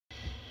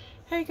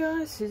Hey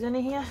guys, Susanna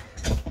here.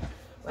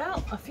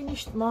 Well, I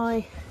finished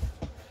my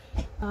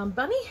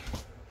bunny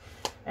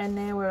and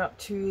now we're up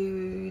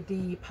to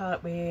the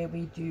part where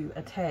we do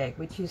a tag,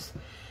 which is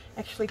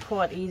actually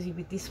quite easy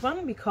with this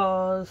one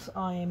because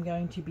I am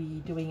going to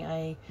be doing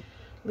a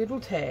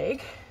little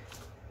tag.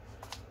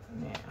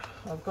 Now,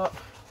 I've got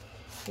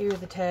here are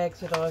the tags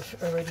that I've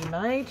already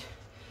made.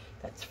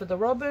 That's for the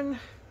robin,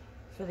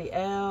 for the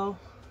owl,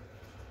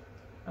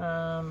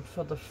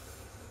 for the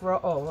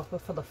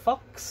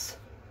fox,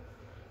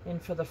 and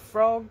for the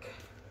frog.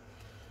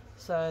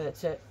 So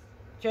that's it.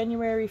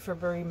 January,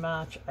 February,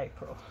 March,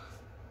 April.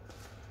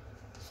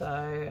 So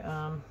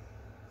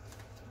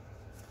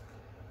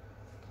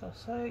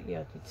yeah,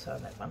 I did sew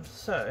that one.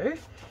 So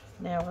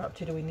now we're up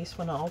to doing this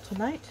one. I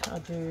alternate. I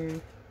do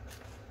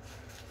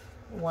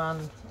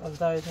one of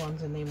those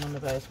ones and then one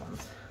of those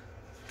ones.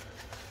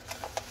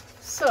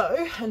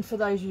 So, and for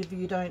those of you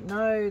who don't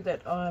know,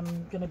 that I'm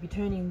going to be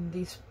turning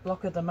this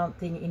block of the month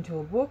thing into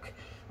a book,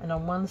 and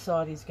on one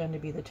side is going to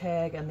be the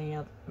tag and the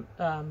other,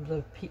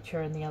 the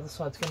picture, and the other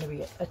side's going to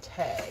be a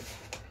tag,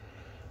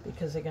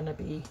 because they're going to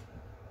be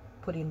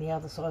putting the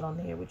other side on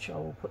there, which I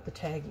will put the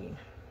tag in.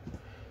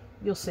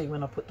 You'll see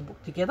when I put the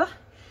book together.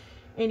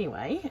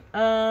 Anyway,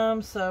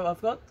 so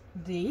I've got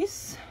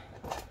this,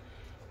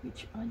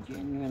 which I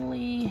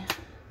generally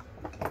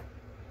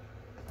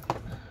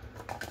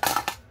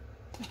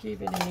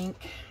give it an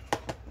ink.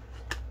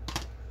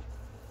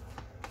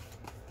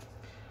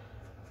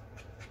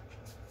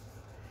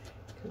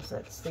 Because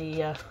that's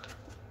the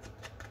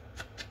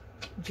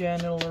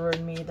journaler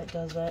in me that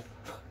does that.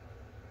 I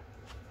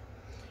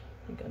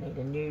think I need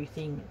a new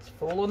thing. It's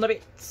fallen to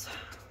bits.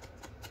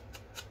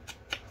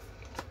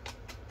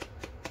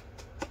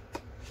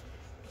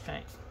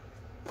 Okay.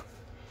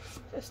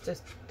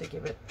 Just to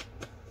give it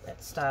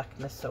that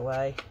starkness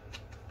away.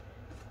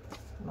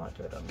 Might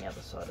do it on the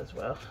other side as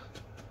well.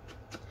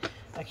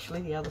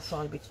 Actually, the other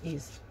side, which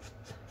is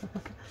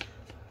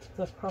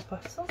the proper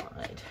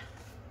side.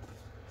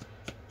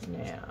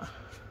 Now,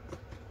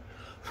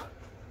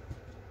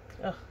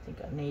 oh, I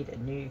think I need a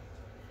new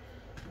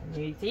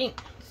thing.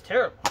 It's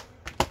terrible.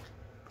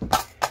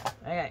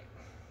 Okay,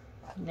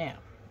 now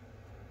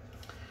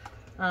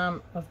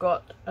I've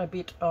got a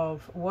bit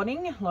of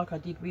wadding like I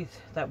did with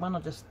that one.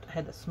 I just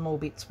had the small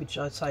bits which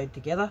I sewed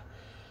together.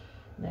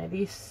 Now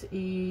these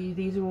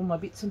are all my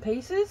bits and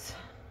pieces.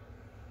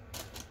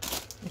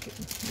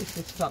 This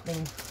is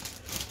something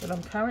that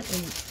I'm currently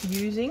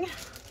using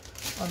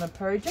on a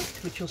project,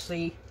 which you'll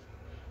see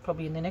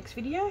probably in the next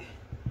video.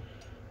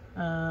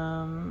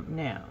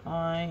 Now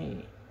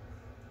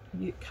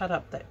you cut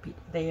up that bit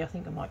there. I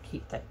think I might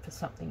keep that for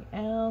something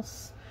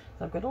else.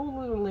 So I've got all the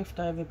little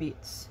leftover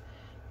bits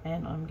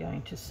and I'm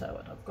going to sew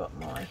it. I've got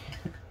my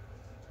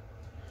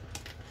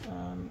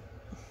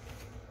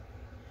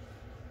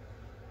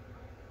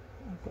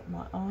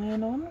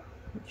iron on,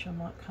 which I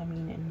might come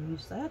in and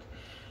use that.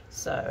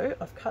 So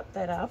I've cut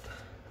that up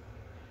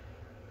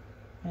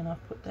and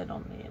I've put that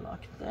on there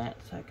like that.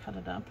 So cut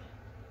it up.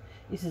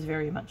 This is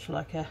very much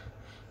like an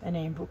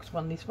Anne Brooks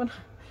one, this one.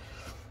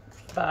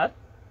 But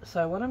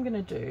so what I'm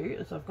going to do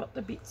is I've got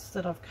the bits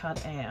that I've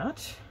cut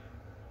out.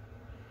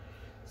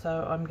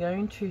 So I'm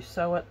going to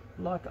sew it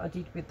like I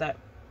did with that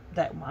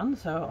one.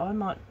 So I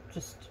might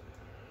just,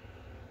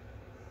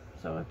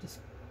 so I've just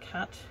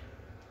cut.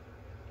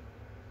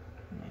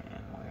 Now,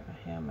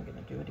 how am I going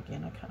to do it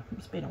again? I can't.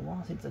 It's been a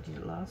while since I did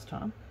it last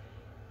time.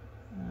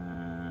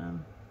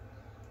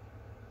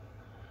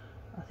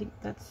 I think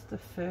that's the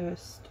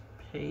first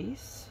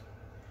piece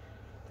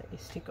that you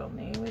stick on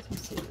there. Where's my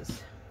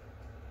scissors?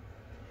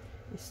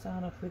 You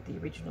start off with the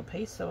original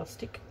piece, so I'll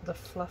stick the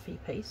fluffy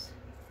piece.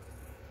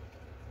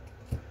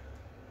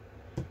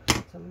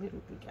 It's a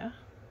little bigger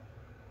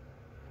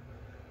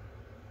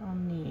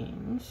on the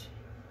end.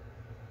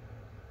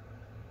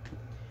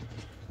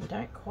 You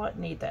don't quite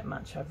need that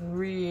much. I've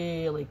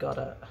really got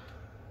to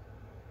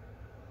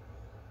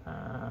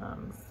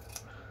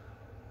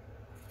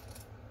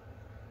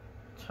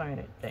tone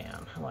it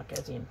down, like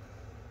as in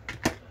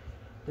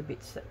the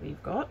bits that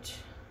we've got,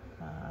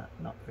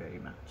 not very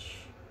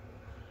much.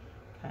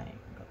 Okay,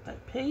 got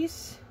that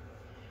piece,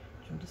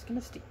 which I'm just going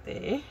to stick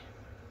there.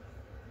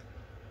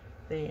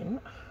 Then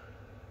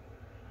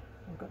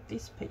I've got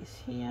this piece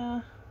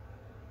here,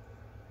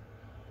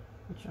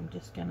 which I'm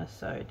just going to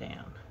sew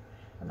down.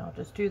 And I'll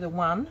just do the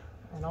one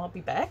and I'll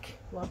be back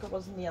like I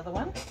was in the other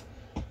one.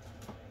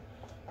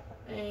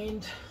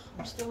 And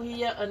I'm still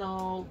here and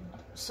I'll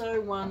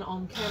sew one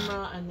on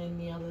camera and then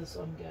the others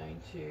I'll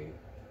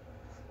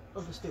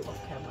just do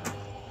off camera.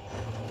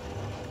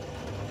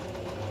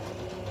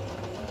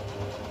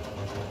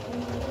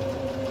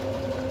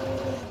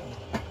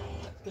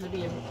 It's going to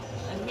be a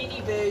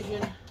mini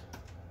version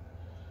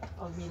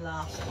of my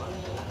last one.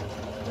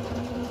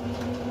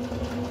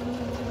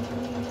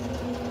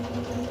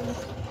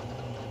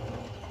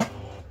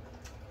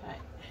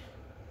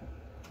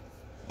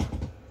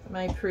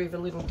 May prove a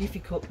little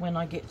difficult when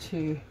I get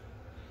to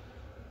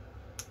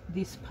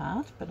this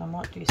part, but I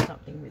might do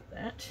something with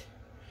that.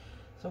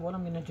 So what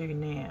I'm going to do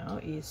now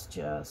is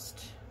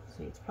just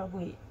See, it's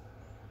probably,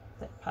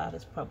 that part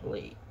is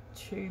probably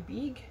too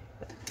big,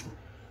 but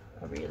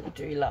I really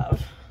do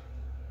love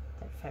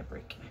that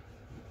fabric.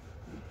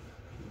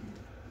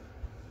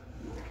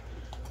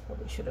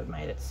 Probably should have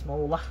made it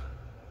smaller.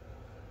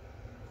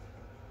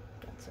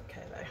 That's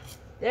okay though.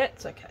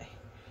 That's okay.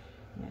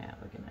 Now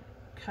we're going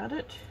to cut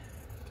it.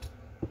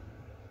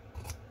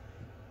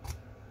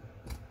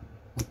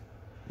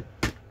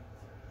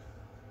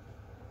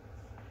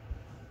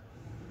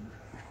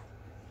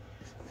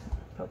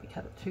 Probably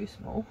cut it too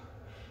small.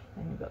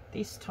 And we've got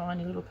this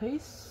tiny little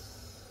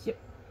piece. Yep.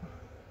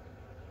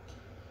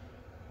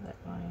 That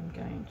I am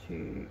going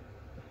to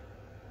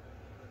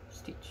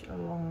stitch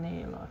along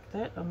there like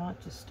that. I might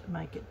just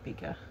make it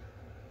bigger.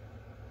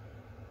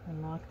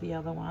 And like the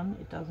other one,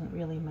 it doesn't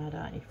really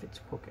matter if it's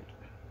crooked,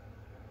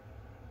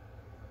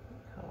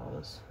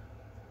 because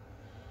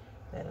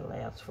that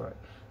allows for it.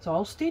 So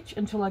I'll stitch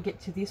until I get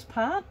to this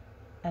part,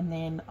 and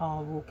then I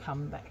will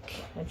come back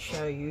and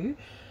show you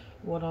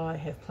what I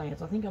have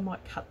planned. I think I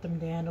might cut them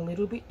down a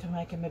little bit to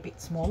make them a bit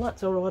smaller.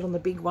 It's all right on the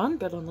big one,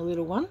 but on the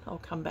little one I'll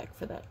come back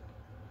for that.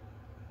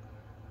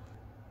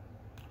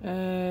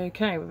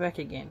 Okay, we're back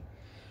again.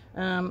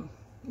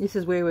 This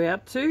is where we're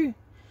up to.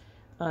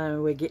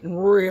 We're getting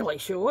really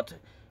short.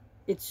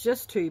 It's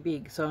just too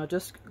big, so I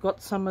just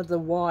got some of the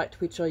white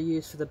which I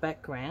use for the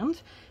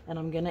background, and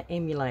I'm going to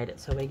emulate it.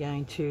 So we're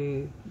going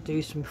to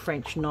do some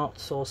French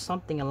knots or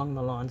something along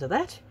the lines of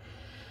that.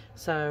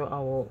 So I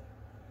will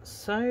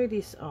sew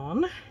this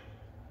on.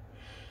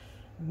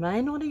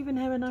 May not even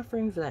have enough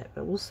room for that,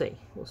 but we'll see.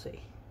 We'll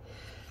see.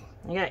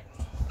 Okay,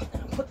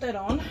 I'll put that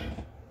on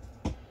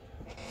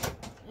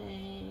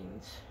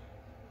and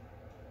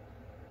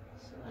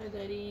sew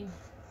that in.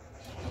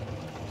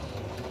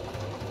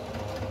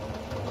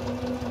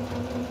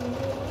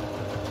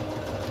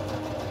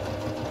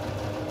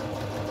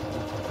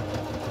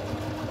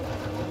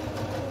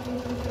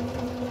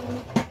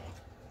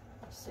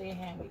 See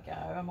how we go.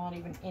 I might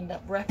even end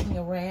up wrapping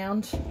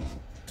around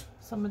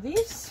some of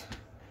this,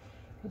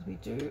 because we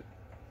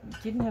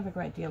didn't have a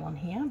great deal on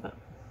here, but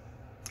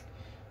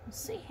we'll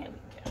see how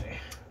we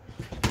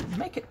go.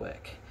 Make it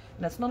work.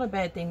 And it's not a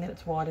bad thing that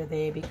it's wider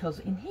there, because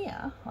in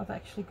here I've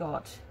actually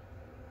got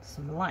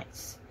some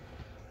lace.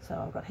 So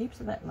I've got heaps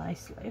of that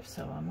lace left,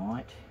 so I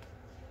might.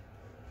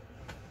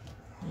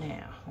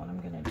 Now what I'm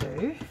going to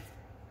do,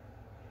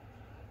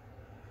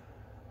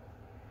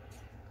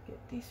 get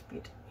this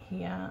bit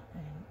here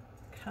and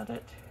cut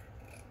it.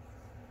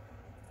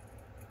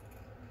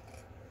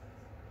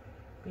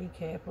 Be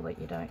careful that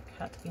you don't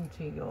cut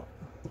into your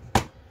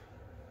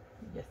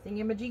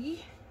thingamajiggy,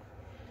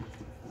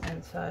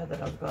 and so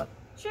that I've got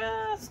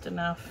just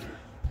enough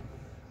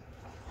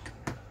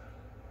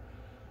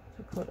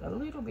to put a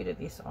little bit of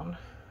this on.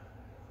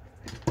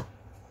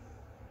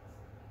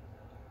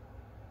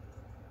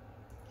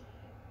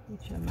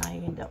 Which I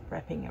may end up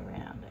wrapping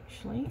around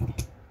actually.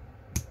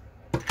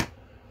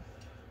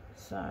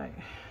 So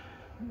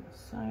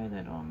sew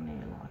that on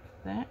there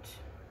like that.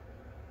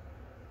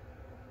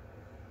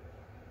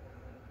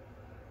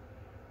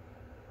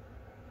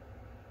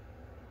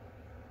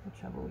 The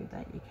trouble with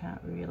that, you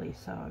can't really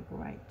sew a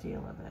great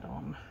deal of that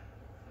on.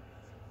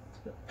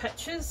 Got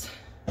patches.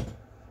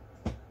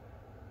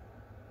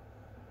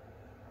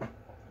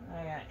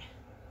 Okay.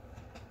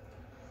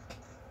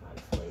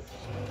 Hopefully.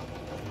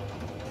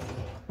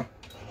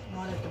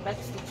 Might have to back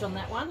stitch on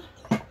that one.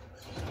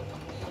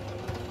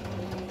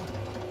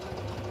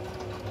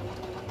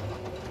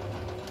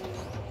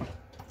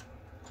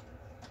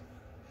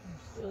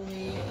 Still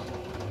here.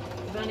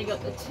 We've only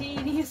got the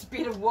teeniest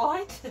bit of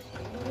white.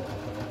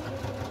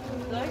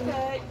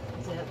 Okay,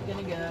 that's how it's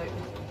gonna go.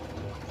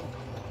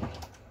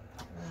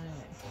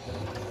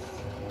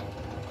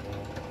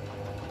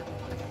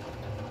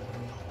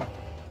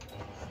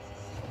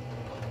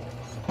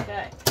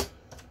 Okay,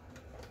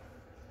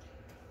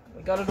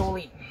 we got it all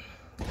in.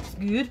 That's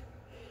good.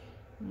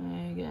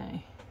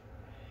 Okay,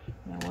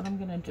 now what I'm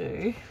gonna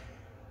do,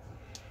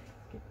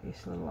 get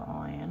this little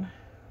iron.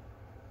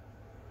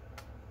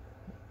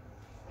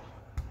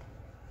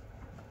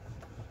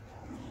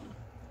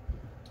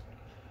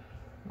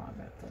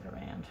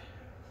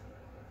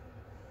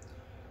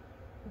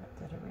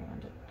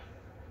 Around it.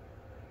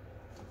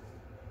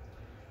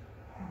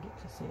 I get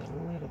to see a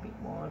little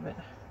bit more of it.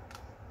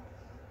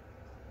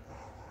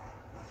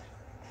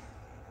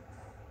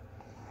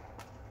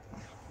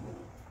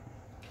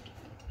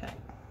 Okay.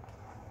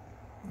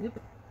 Yep.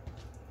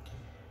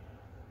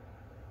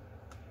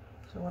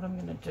 So what I'm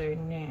going to do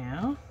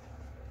now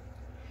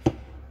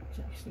is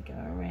actually go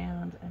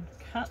around and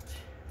cut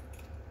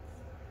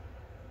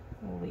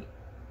all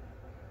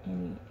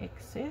any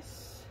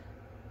excess.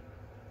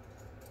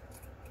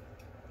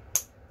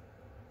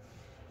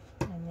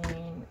 And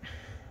then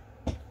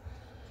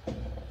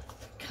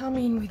come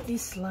in with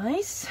this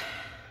lace,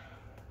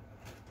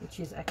 which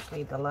is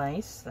actually the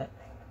lace that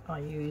I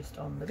used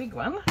on the big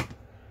one.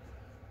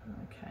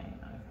 Okay,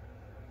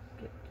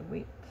 I get the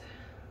width,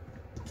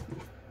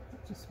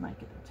 just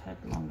make it a tad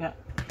longer.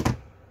 And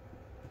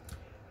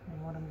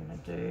what I'm going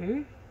to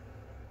do,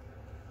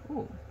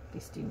 oh,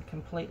 this didn't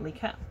completely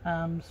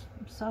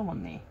sew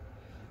on there.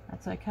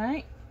 That's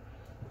okay,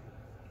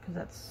 because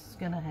that's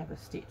going to have a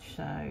stitch,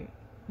 so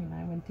you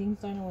know, when things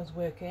don't always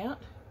work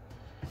out,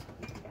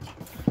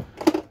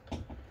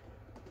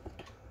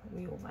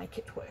 we will make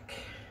it work.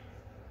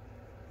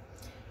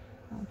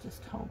 I'll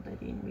just hold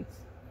that in with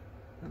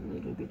a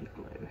little bit of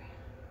glue,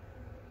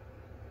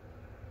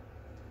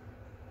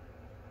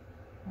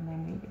 and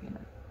then we're going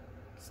to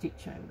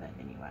stitch over that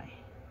anyway.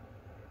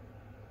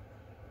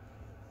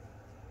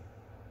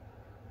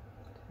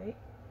 See?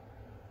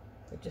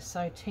 They're just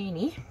so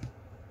teeny.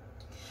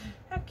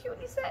 How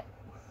cute is that?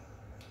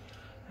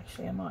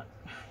 Actually, I might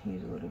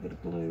use a little bit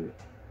of glue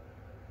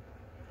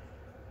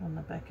on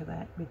the back of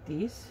that with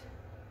this.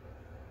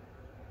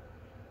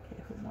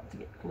 Careful not to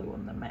get glue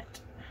on the mat.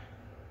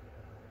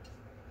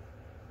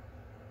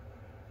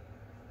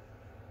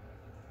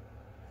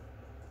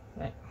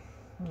 Okay,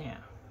 now,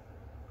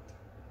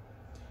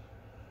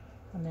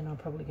 and then I'm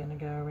probably going to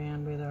go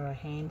around whether a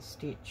hand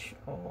stitch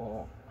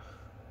or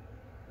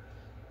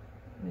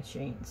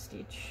machine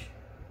stitched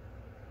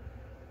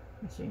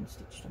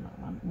on that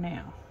one.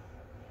 Now,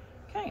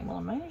 okay, well,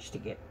 I managed to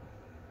get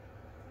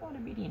quite a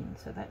bit in,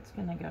 so that's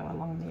going to go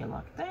along there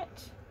like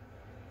that.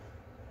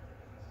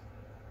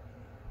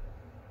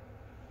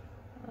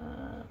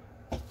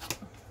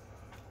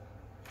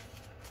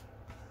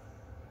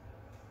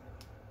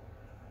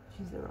 Which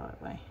is the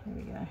right way. There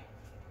we go.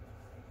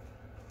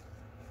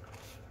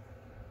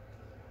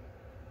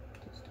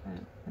 Just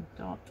a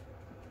dot.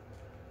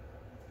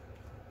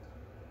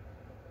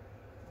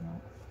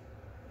 No.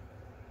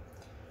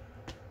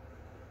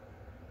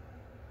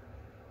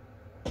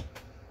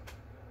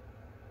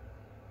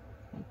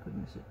 Thank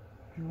goodness it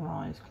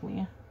dries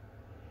clear.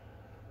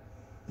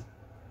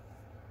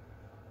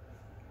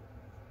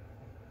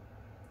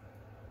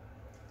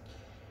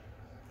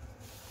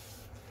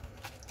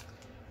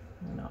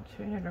 And then I'll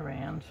turn it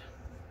around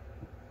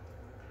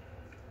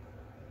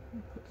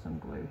and put some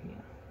glue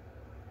here.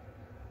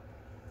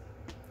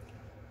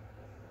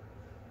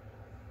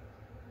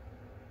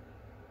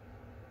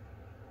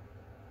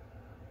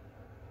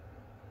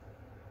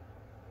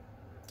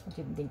 I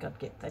didn't think I'd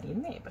get that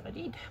in there, but I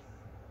did.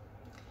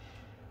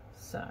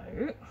 So,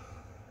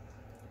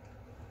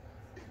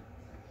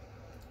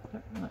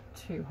 don't want it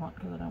too hot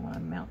because I don't want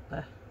to melt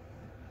the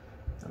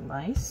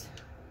lace.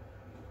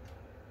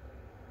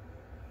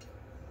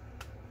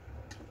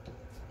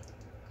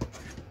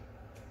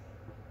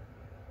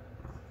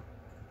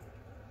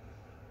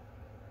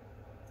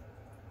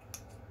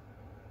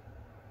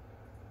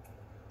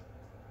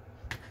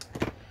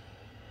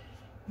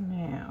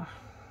 Now,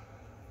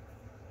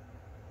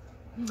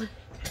 how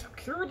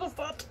cute is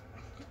that?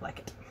 I like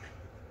it.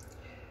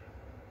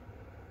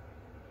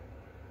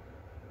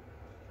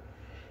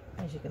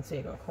 As you can see,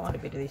 I got quite a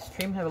bit of this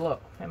trim. Have a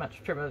look how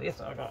much trim of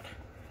this I got.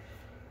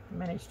 I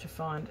managed to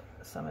find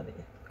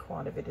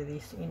quite a bit of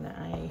this in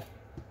a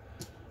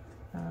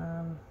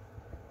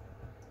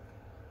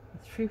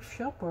thrift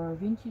shop or a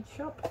vintage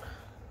shop.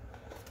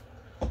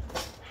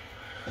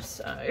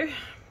 So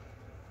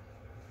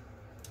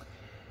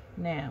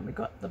now we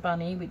got the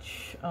bunny,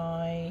 which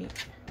I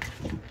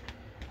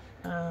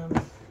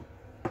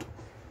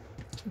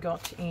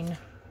got in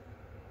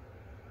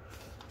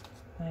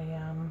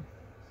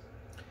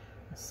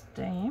a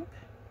stamp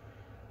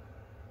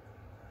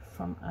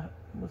from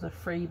was a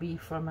freebie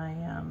from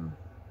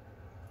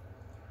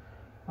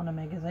on a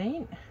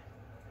magazine.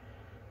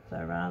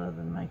 So rather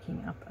than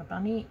making up a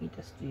bunny, you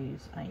just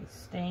use a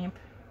stamp,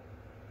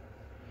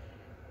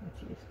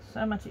 which is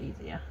so much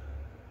easier.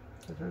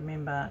 Because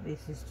remember,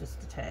 this is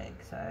just a tag,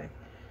 so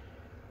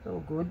it's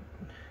all good.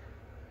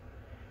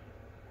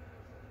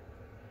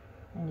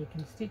 And you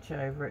can stitch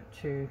over it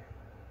to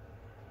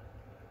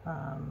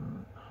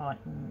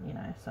heighten, you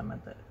know, some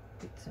of the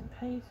bits and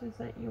pieces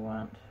that you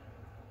want.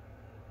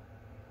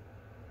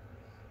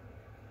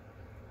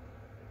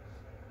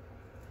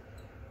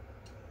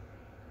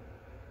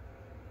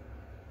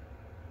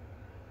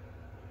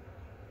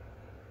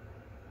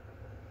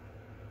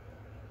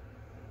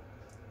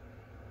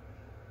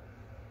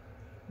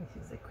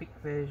 This is a quick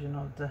version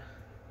of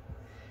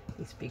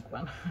this big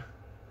one.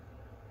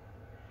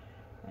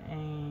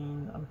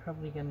 And I'm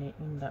probably going to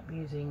end up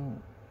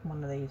using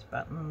one of these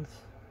buttons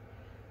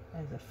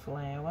as a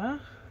flower.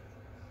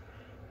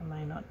 I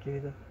may not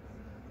do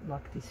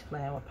like this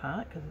flower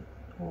part,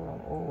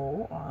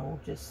 or I will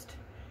just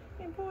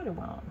embroider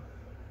one,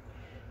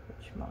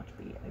 which might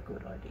be a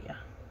good idea.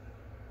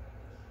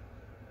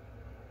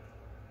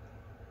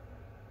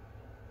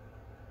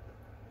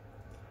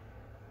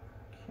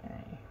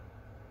 Okay,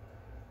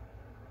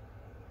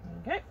 there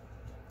we go.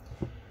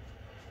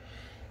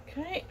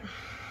 Okay,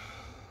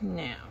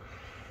 now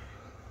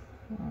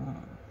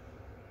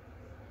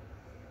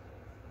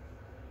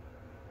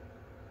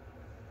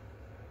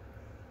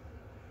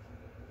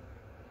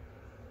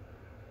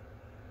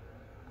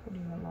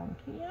putting along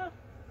here,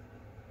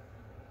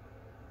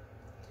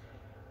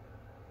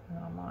 and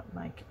I might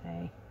make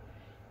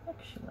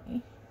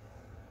actually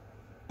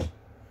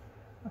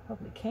I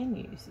probably can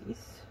use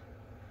this,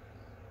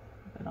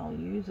 but I'll I'll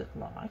use it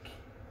like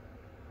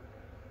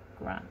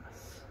grass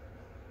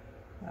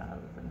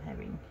rather than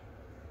having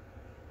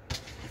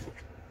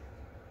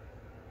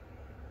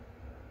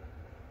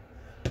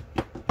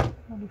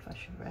what if I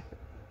should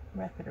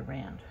wrap it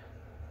around?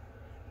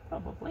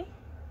 Probably.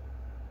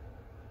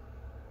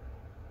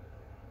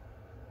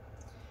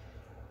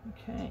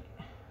 Okay,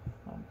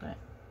 hold that.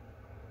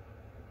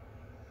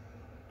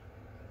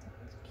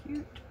 That's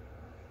cute.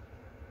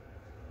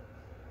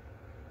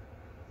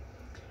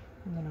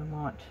 And then I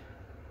might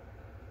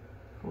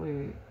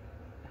glue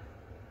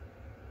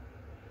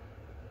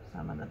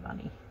some of the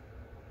bunny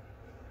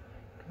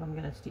because I'm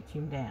going to stitch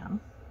him down,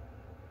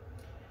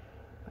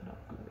 but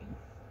I'll glue him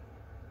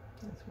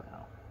as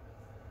well.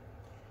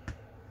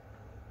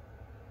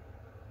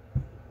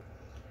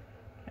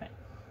 Okay.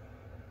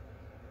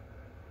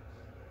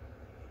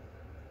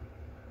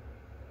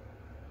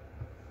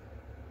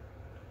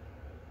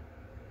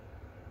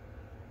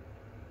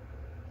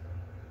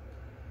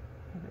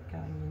 Have it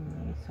going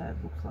in there so it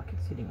looks like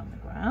it's sitting on the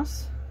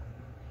grass.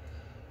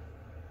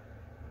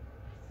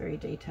 Very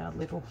detailed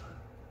little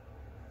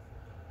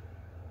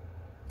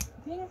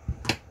thing.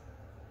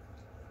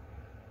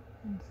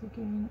 Once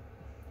again,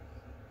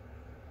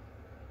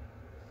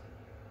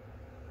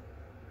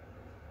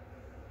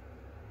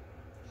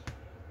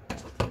 I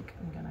think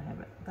I'm going to have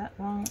it that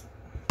long.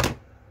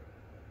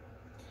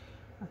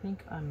 I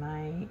think I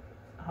may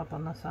hop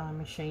on the sewing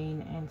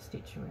machine and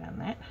stitch around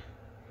that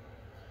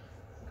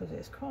because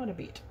there's quite a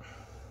bit.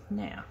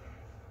 Now,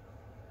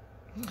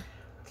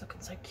 it's looking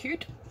so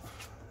cute.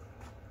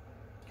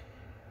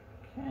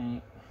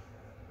 Okay.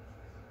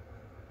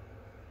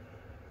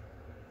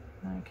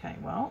 Okay,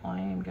 well, I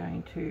am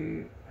going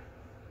to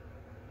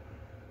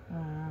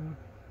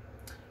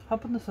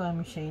hop on the sewing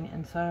machine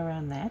and sew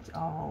around that.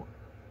 I'll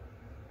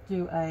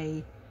do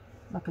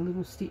like a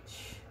little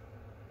stitch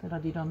that I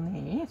did on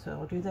there, so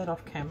I'll do that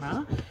off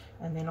camera,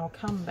 and then I'll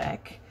come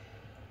back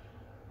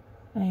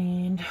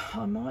and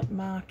I might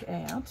mark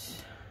out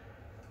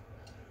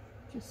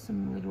just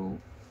some little,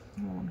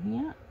 while I'm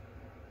here,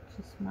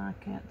 just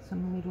mark out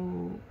some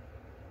little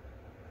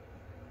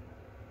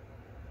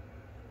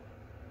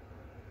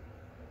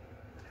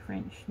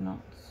French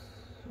knots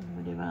or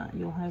whatever.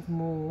 You'll have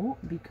more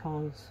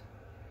because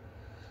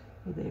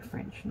they're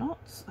French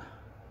knots.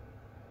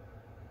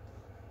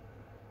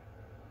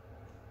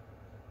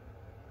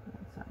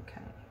 That's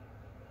okay.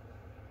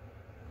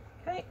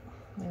 Okay,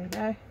 there we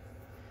go.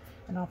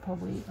 And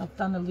I've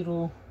done a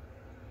little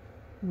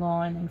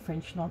line and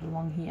French knot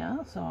along here,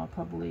 so I'll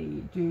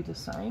probably do the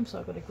same. So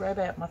I've got to grab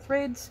out my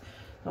threads,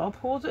 so I'll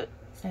pause it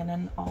and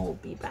then I'll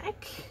be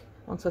back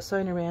once I've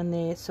sewn around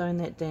there, sewn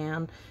that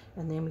down,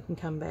 and then we can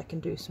come back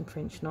and do some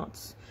French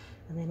knots,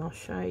 and then I'll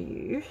show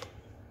you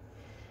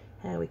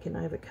how we can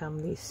overcome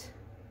this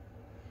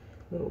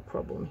little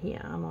problem here.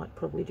 I might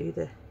probably do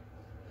the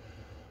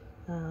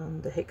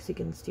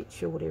hexagon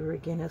stitch or whatever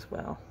again as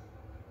well,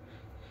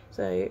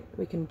 so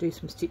we can do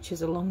some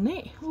stitches along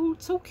there. Oh,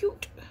 it's so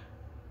cute.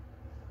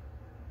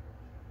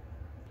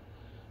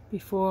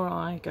 Before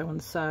I go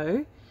and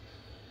sew,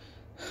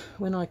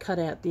 when I cut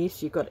out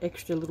this, you've got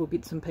extra little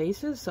bits and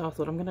pieces, so I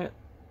thought I'm going to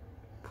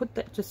put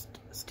that, just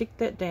stick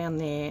that down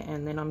there,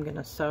 and then I'm going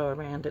to sew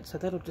around it, so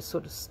that'll just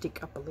sort of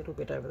stick up a little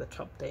bit over the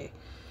top there.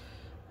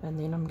 And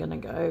then I'm going to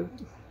go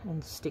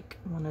and stick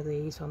one of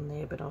these on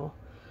there, but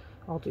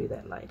I'll do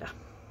that later.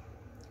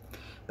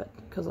 But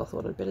because I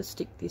thought I'd better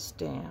stick this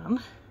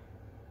down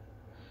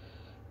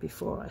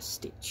before I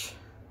stitch,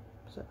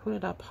 so put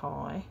it up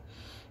high,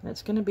 and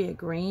it's going to be a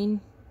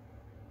green.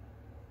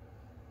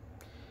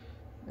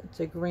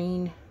 It's a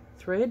green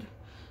thread,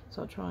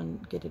 so I'll try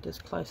and get it as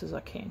close as I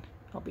can.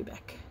 I'll be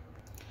back.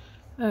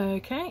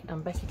 Okay,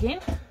 I'm back again.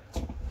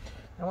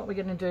 And what we're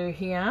going to do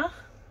here,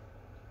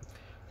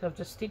 so I've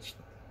just stitched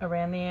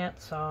around the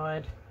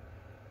outside.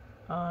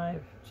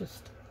 I've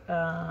just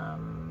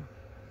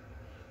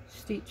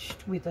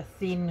stitched with a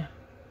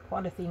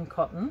quite a thin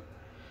cotton,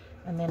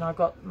 and then I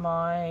got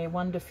my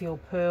Wonderfeel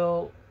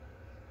Pearl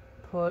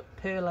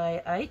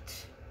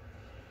 8.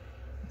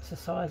 It's a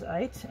size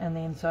 8, and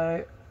then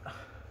so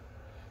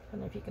I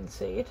don't know if you can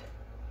see it,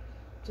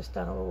 just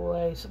done all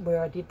those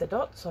where I did the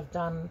dots. I've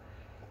done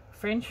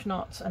French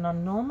knots, and I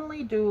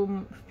normally do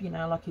them, you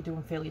know, like you do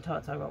them fairly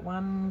tight. So I've got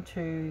 1,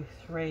 2,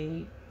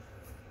 3,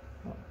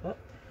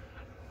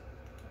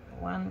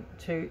 1,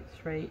 2,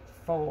 3,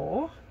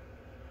 4,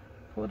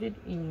 put it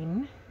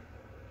in,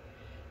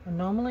 and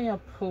normally I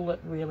pull it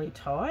really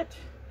tight,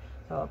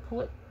 so I pull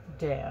it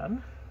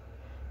down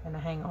and I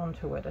hang on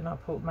to it, and I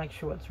make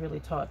sure it's really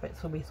tight, but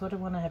so we sort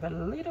of want to have it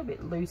a little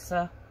bit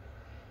looser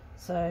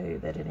so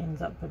that it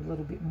ends up a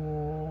little bit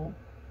more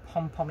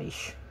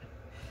pom-pomish,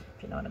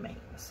 if you know what I mean.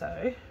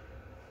 So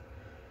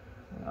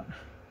we've got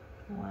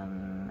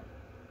 1,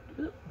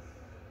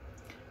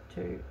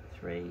 2,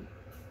 3,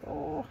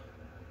 4,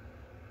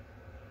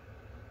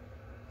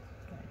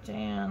 go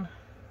down,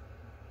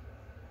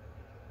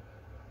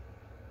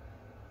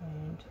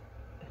 and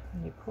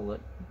when you pull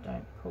it,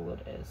 don't pull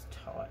it as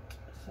tight,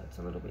 so it's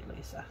a little bit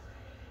looser.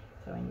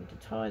 So we need to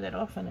tie that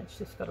off, and it's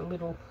just got a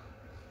little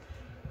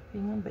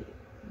thing on, but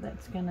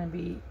that's going to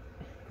be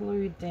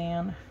glued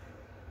down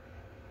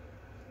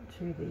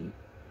to the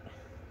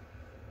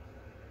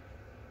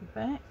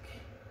back.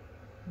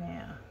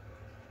 Now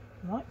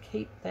I might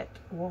keep that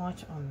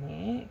white on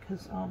there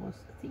because I was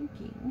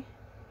thinking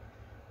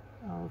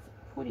of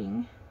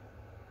putting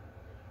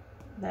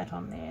that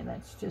on there.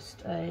 That's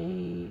just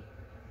a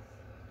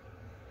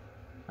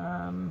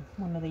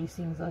one of these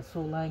things I saw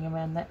laying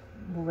around that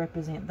will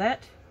represent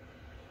that.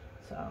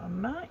 So I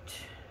might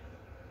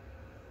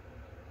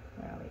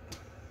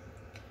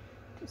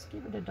just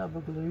give it a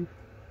double glue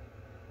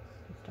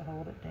just to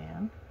hold it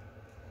down.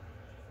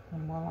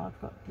 And while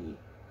I've got the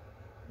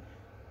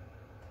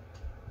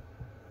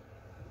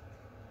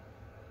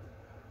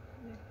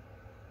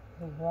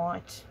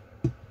white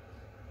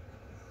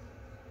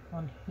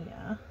on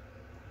here,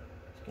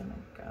 it's going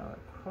to go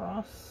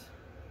across,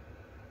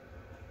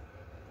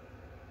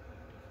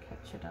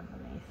 catch it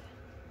underneath.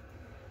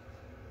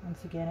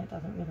 Once again, it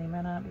doesn't really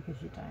matter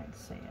because you don't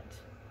see it.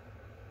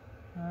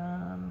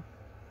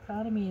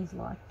 Part of me is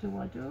like, do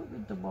I do it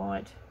with the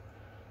white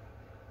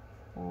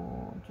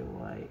or do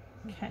I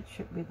catch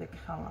it with the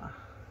colour?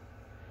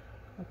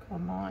 Look, I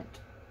might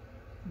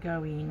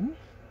go in,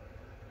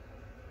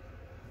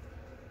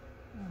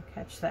 I'll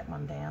catch that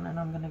one down, and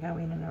I'm going to go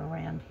in and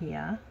around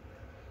here,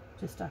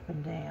 just up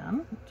and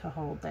down to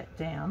hold that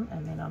down,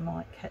 and then I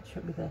might catch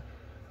it with a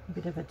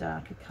bit of a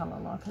darker colour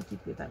like I did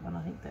with that one.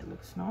 I think that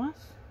looks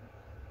nice,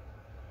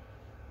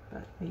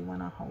 but we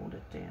want to hold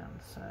it down,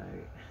 so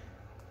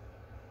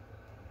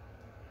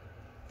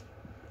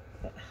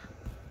okay,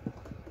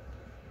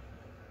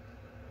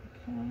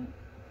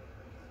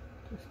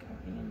 just go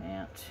in and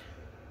out.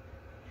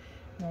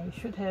 Now you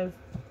should have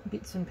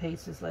bits and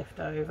pieces left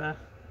over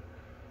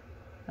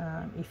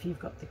if you've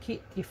got the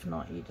kit. If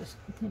not, you just,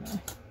 you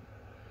know,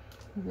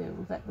 there,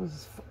 that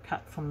was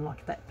cut from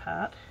like that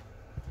part.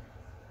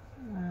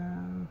 You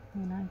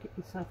know, get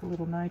yourself a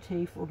little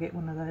motif or get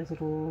one of those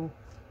little,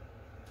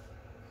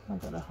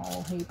 I've got a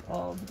whole heap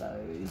of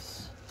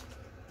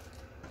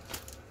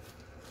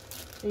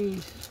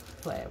these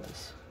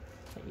flowers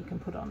that you can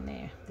put on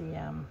there,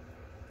 the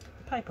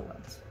paper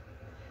ones.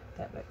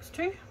 That works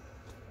too.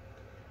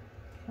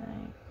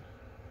 Okay.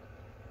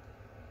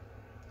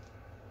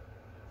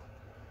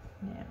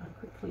 Now I'll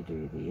quickly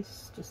do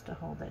this just to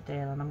hold that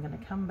down, and I'm going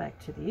to come back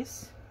to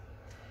this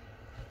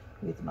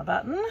with my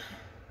button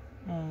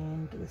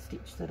and the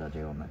stitch that I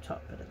do on the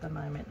top, but at the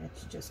moment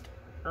it's just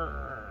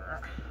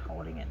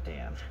holding it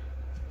down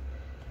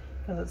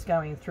because it's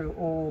going through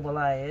all the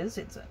layers.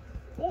 It's a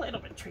little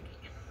bit tricky.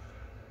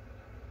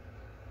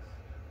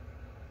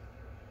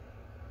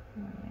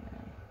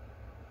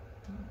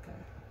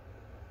 Okay,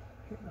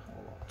 get the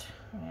whole lot.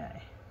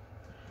 Okay,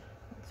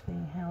 it's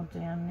being held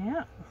down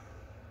now.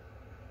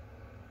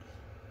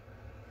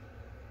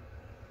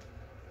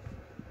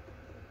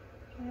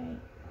 Okay.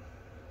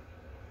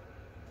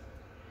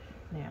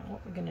 Now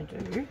what we're going to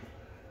do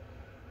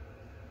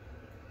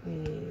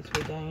is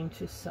we're going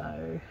to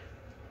sew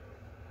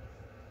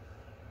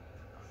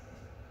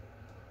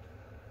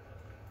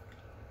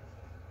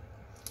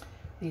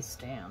this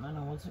down, and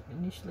I was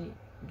initially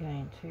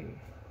going to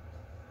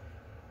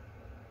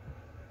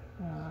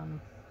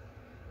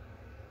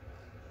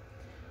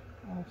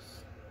I'll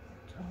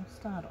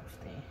start off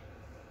there.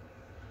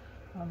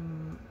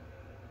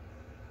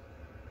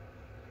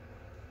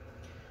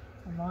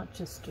 I might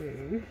just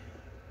do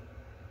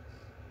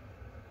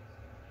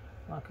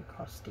like a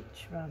cross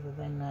stitch rather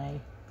than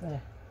the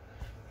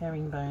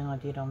herringbone I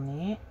did on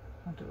there.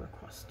 I'll do a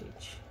cross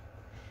stitch.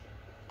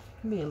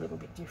 It can be a little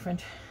bit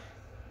different.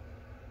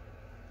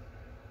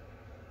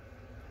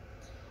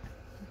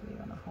 We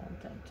want to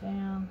hold that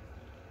down.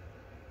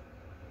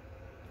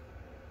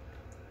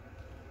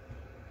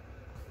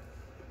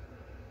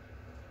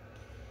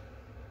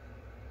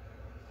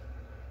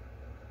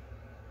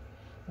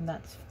 And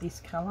that's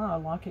this colour. I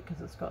like it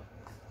because it's got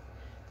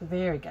the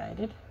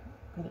variegated,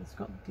 but it's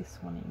got this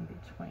one in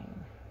between.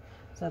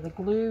 So the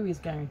glue is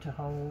going to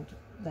hold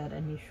that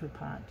initial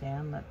part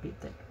down, that bit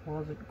that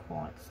wasn't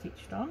quite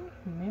stitched on,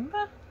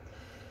 remember?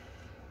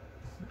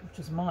 Which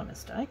is my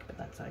mistake, but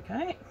that's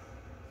okay.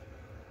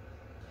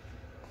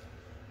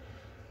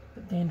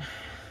 But then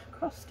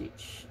cross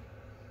stitch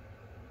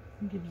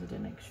gives it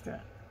an extra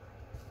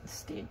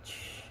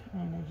stitch,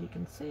 and as you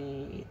can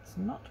see, it's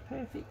not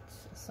perfect.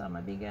 Some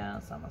are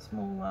bigger, some are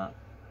smaller,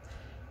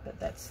 but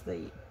that's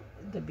the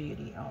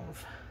beauty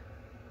of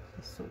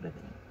this sort of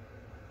thing.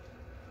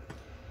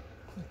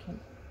 You can,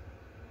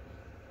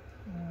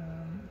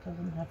 it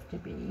doesn't have to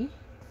be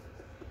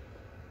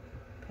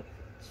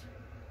perfect.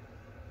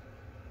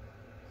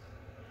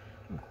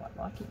 I'm quite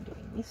liking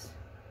doing this.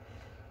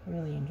 I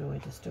really enjoy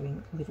just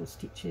doing little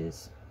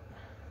stitches.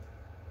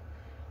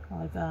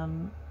 I've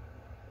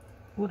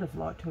would have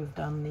liked to have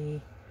done the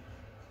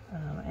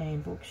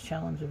Anne Books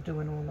challenge of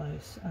doing all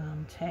those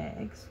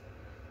tags,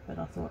 but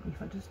I thought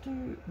if I just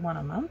do one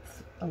a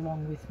month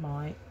along with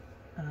my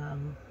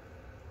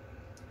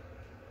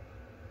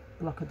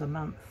block of the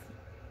month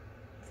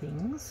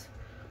things,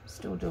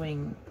 still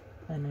doing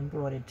an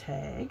embroidered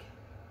tag,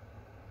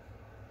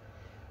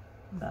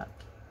 but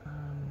I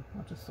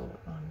just thought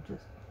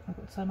I've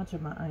got so much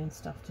of my own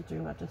stuff to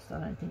do. I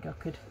don't think I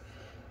could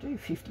do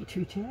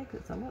 52 tags.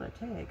 It's a lot of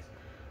tags.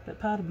 But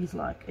part of me's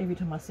like, every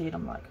time I see it,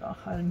 I'm like, oh,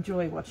 I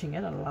enjoy watching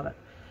it. I love it.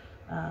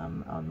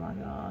 I'm like,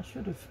 oh, I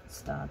should have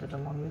started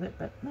along with it,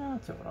 but no,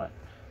 it's all right.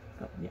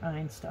 Got your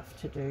own stuff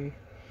to do.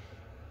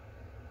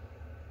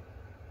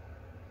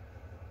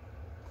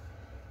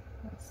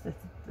 That's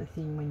the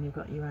thing when you've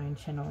got your own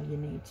channel. You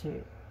need to,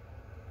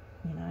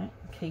 you know,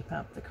 keep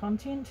up the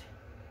content.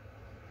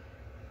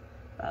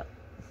 But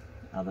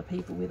other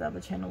people with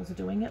other channels are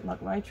doing it.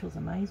 Like Rachel's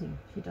amazing.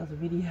 She does a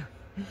video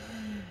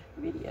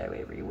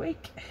every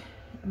week.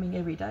 I mean,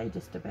 every day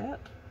just about.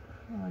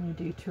 I only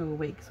do 2 a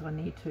week, so I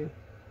need to, you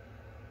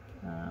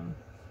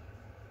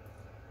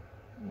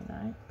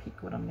know,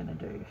 pick what I'm going to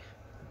do.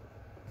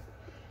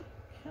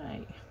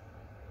 Okay.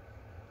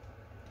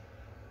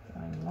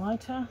 Going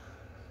lighter.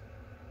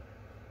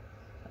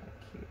 So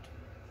cute.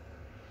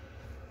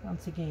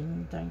 Once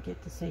again, don't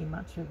get to see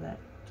much of that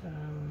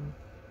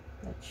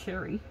that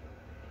cherry,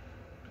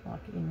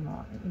 like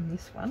in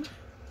this one.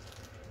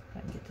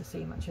 Don't get to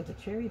see much of the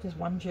cherry. Just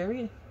one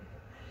cherry.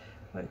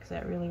 Works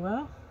out really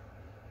well.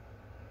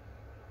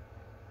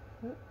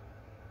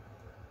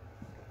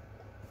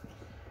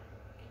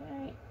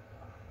 Okay,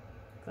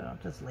 so I'll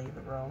just leave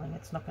it rolling.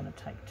 It's not going to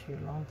take too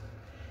long.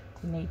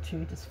 You need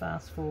to just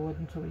fast forward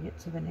until we get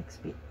to the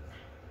next bit.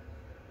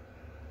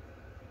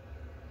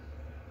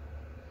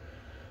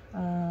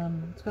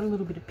 It's got a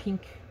little bit of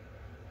pink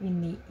in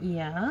the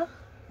ear,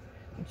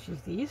 which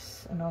is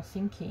this, and I was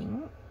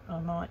thinking I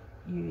might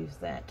use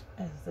that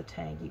as the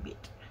taggy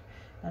bit.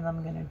 And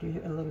I'm going to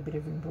do a little bit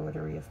of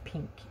embroidery of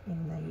pink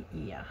in the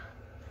ear.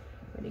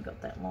 Already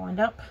got that lined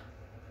up.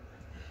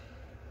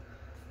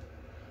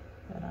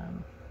 But yeah.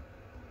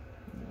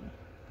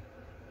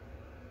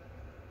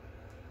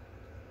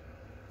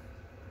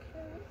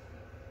 Okay.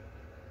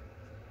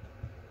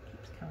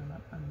 Keeps coming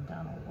up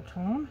undone all the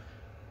time.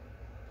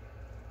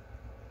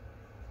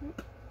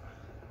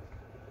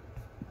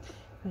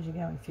 As you're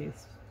going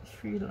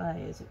through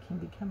layers, it can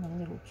become a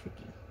little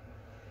tricky.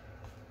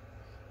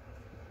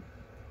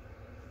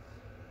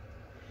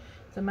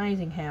 It's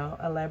amazing how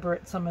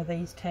elaborate some of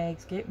these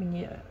tags get when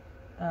you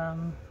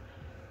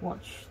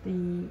watch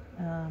the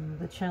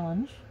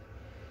challenge,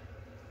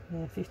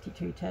 the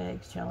 52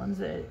 tags challenge.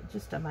 They're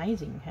just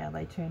amazing how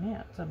they turn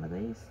out, some of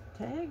these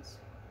tags.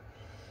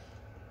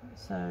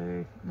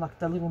 So, like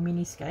the little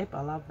miniscape,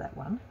 I love that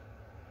one.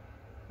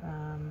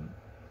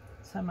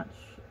 So much,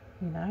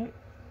 you know,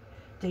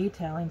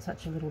 detail in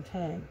such a little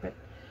tag, but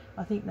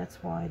I think that's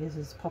why it is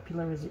as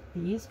popular as it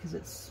is,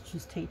 because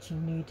she's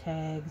teaching new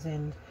tags,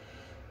 and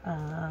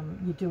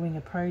you're doing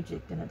a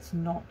project, and it's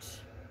not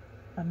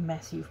a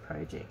massive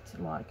project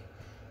like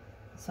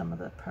some of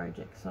the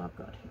projects I've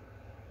got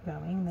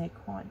going. They're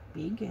quite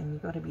big and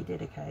you've got to be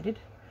dedicated,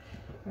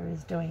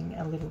 whereas doing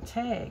a little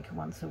tag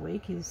once a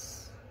week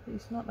is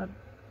not a,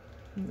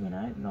 you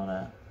know, not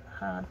a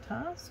hard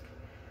task,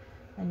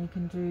 and you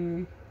can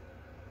do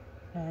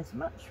as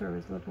much or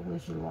as little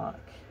as you like.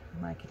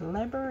 Make it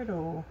elaborate,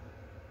 or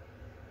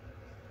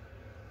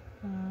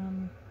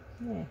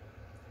yeah,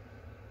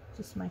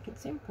 just make it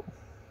simple.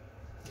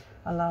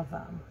 I love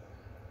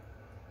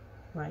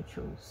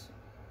Rachel's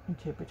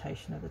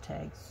interpretation of the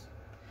tags,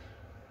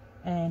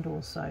 and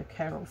also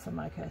Carol from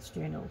Mocha's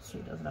Journals. She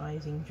does an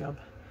amazing job.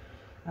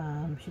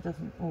 She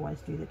doesn't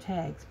always do the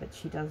tags, but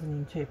she does an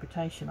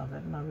interpretation of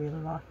it, and I really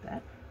like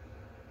that.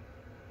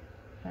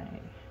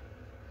 Okay,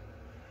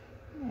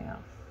 now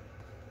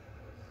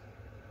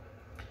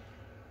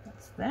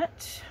that's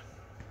that.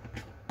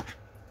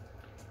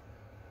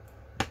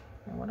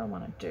 And what I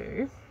want to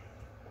do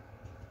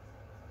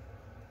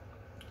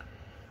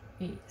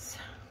is,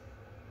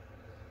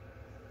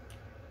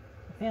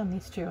 I found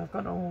this too. I've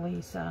got all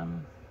these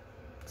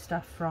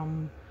stuff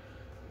from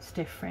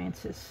Steph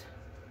Francis,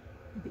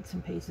 bits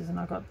and pieces, and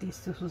I got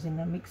this was in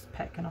a mixed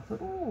pack, and I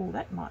thought, oh,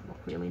 that might look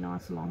really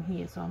nice along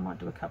here, so I might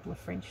do a couple of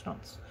French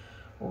knots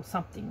or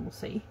something, we'll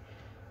see.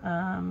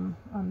 I've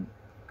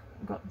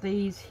got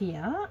these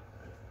here,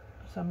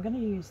 so I'm going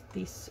to use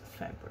this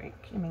fabric,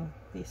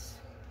 this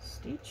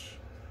stitch,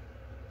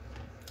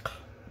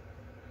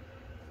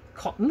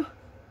 cotton.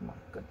 My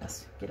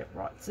goodness, get it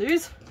right,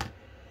 Suze.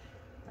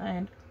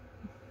 And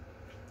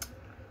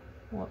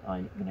what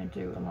I'm going to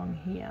do along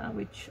here,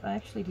 which I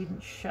actually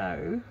didn't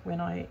show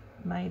when I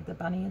made the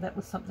bunny, that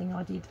was something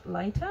I did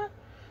later.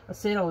 I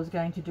said I was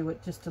going to do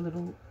it just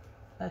a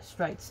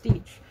straight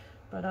stitch,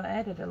 but I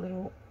added a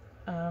little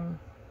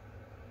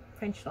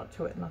French knot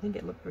to it, and I think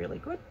it looked really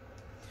good.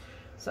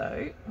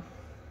 So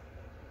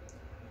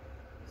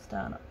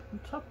start up the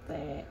top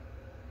there,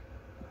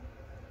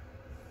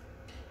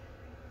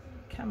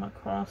 come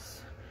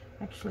across.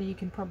 Actually, you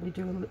can probably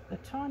do a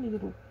tiny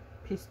little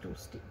pistol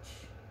stitch.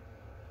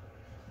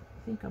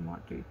 I think I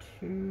might do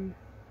 2.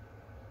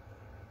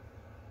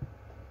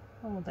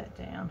 Hold that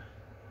down,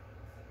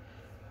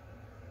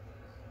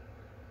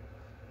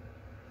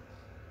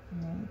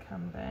 and then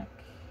come back.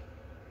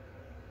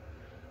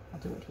 I'll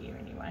do it here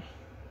anyway.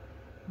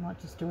 I might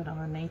just do it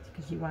underneath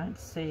because you won't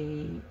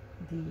see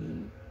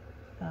the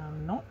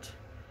knot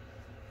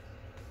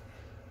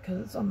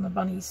because it's on the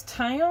bunny's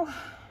tail.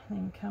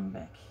 Then come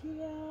back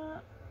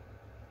here.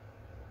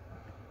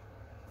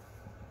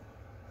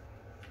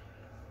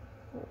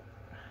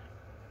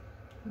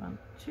 1,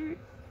 2,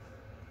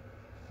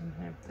 and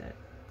have that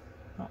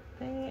knot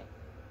there.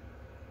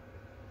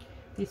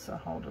 This I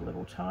hold a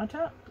little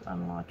tighter,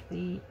 unlike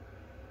the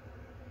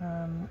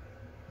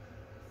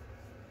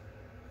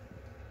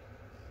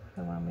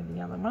one with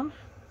the other one.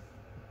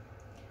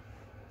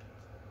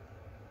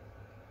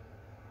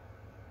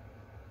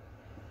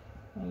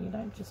 And you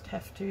don't just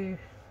have to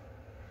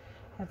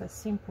have a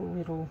simple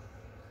little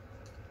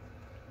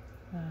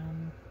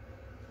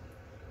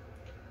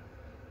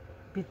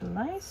bit of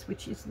lace,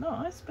 which is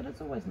nice, but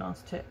it's always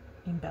nice to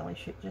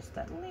embellish it just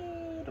that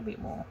little bit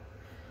more.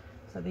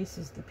 So this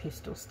is the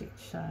pistol stitch,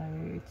 so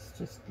it's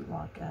just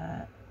like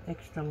a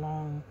extra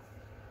long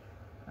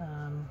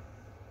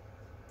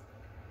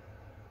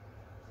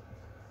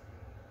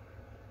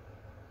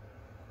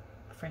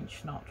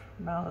French knot.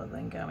 Rather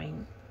than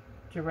going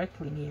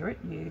directly near it,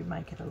 you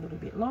make it a little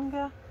bit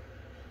longer.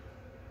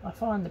 I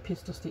find the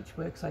pistol stitch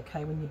works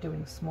okay when you're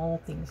doing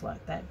small things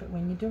like that, but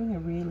when you're doing a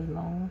really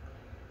long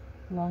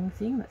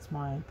thing, that's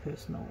my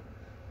personal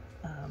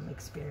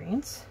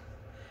experience,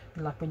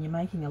 like when you're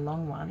making a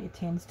long one, it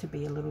tends to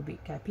be a little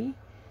bit gappy,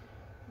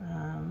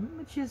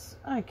 which is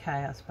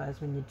okay, I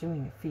suppose, when you're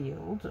doing a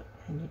field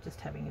and you're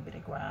just having a bit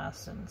of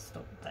grass and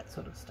that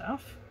sort of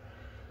stuff.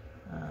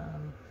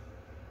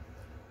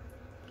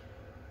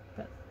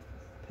 But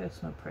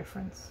personal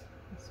preference,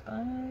 I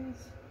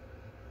suppose.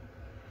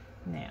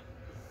 Now,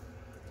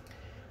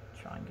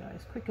 try and go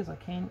as quick as I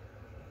can.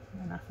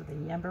 Enough of the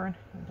yabbering.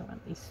 I don't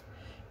want this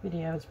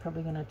video is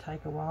probably going to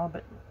take a while,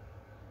 but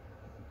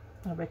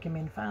I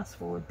recommend fast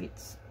forward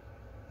bits.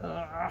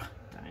 Ugh,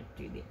 don't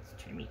do this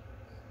to me.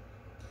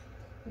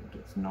 It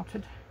gets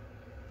knotted.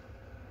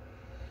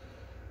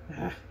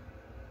 Ugh.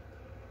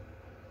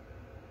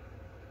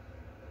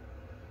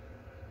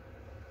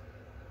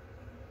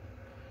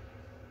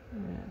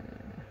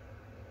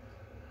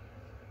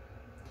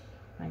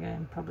 Okay,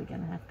 I'm probably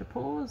going to have to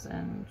pause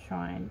and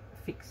try and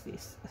fix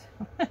this.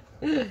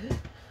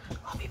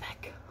 I'll be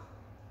back.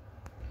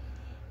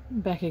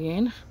 Back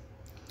again.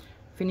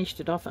 Finished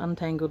it off,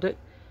 untangled it,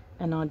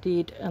 and I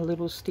did a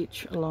little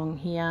stitch along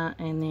here,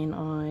 and then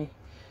I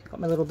got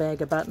my little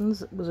bag of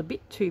buttons. It was a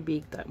bit too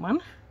big, that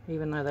one,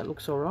 even though that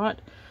looks alright.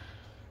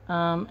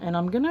 And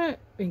I'm going to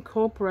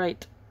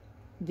incorporate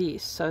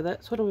this, so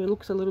that sort of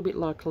looks a little bit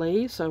like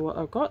leaves. So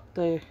I've got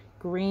the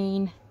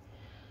green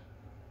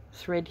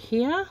thread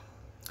here,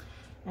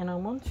 and I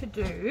want to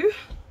do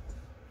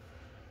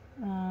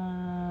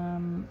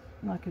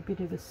like a bit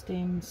of a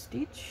stem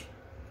stitch,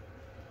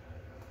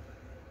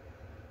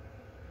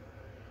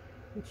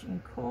 which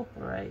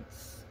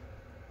incorporates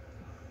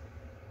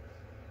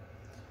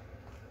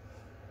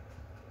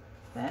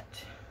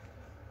that.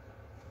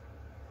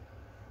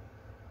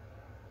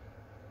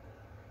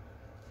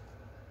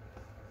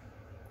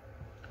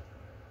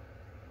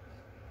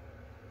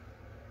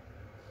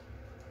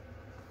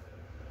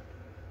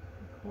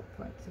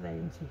 Incorporates that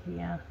into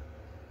here,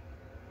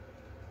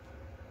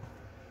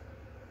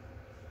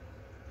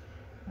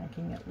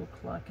 making it look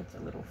like it's a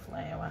little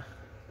flower.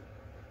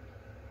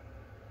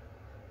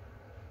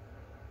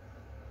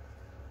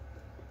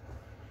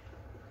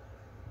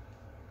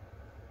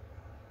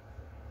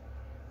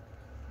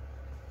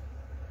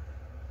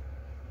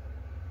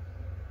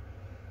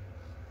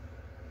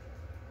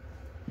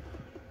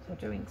 So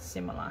doing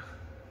similar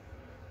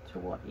to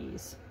what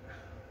is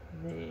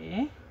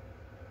there.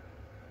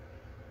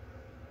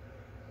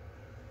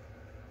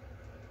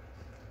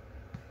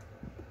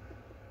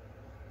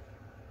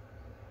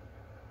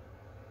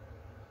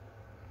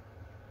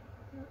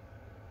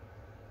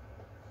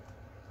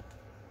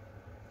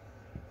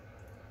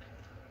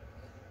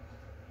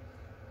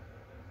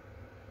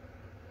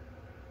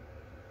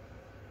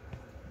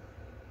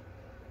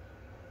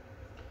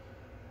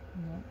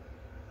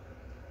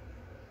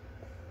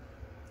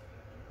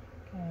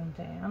 Going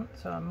down,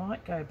 so I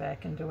might go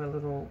back and do a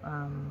little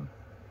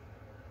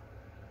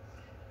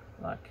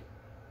like,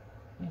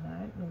 you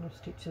know, little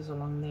stitches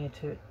along there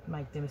to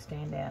make them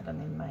stand out,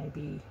 and then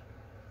maybe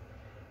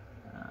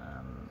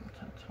a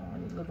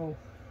tiny little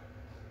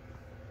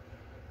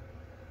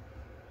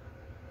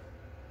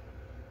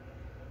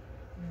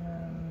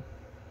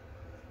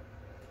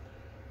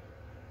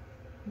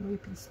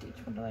loopy stitch,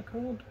 what are they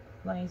called?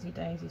 Lazy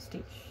daisy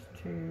stitch,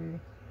 to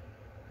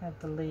have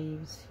the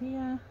leaves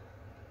here.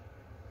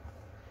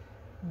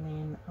 And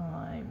then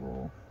I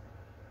will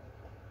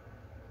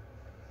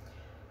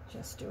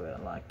just do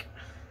a like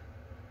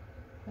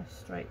a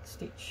straight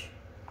stitch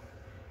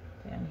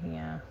down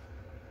here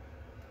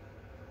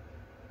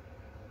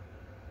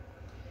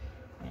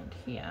and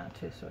here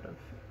to sort of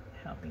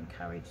help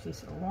encourage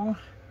this along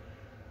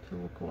to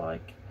look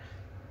like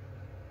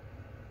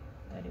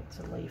that it's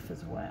a leaf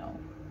as well.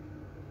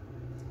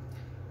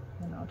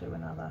 And I'll do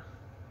another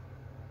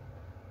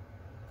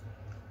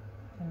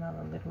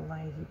another little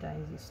lazy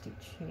daisy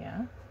stitch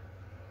here.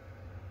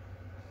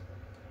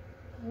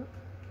 Oop.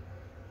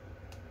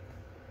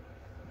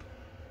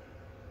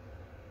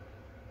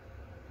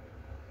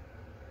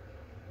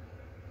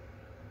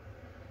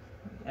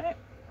 There we go.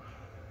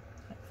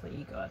 Hopefully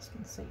you guys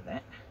can see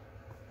that.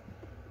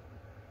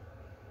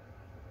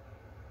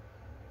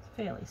 It's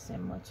fairly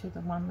similar to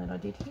the one that I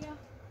did here.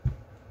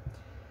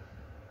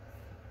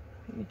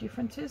 A few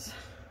differences.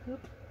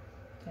 Oop.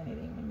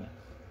 Anything when you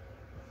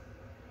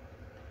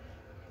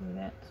do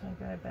that, so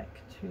go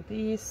back to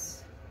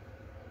this,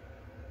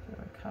 do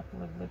a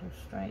couple of little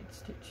straight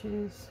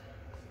stitches,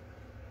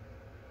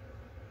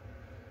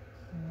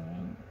 and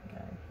then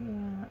go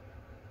here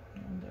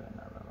and do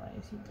another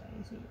lazy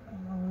daisy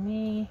along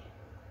there.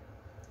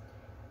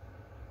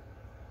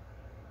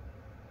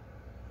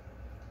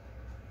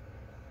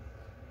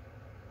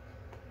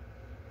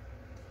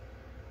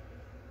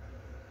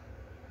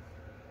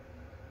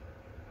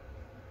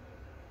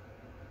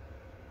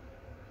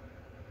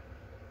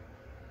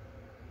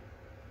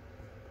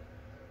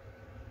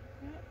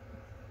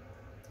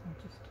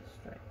 Just a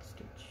straight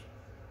stitch.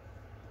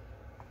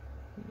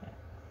 Yeah,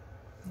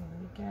 there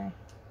we go.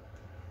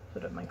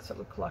 Sort of makes it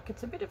look like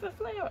it's a bit of a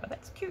flower.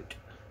 That's cute.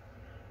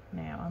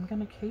 Now I'm going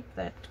to keep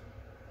that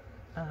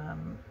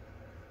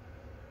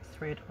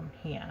thread on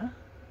here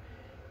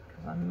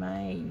because I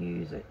may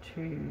use it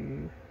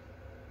to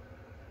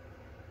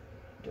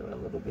do a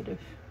little bit of,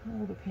 it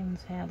all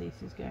depends how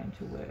this is going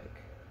to work.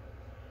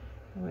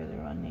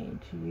 Whether I need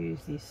to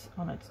use this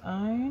on its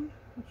own,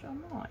 which I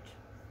might.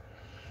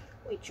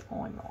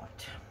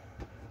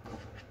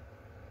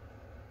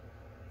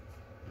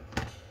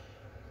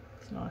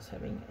 It's nice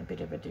having a bit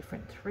of a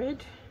different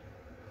thread,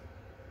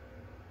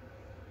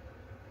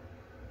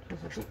 which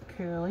is a bit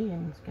curly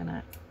and is going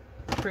to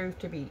prove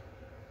to be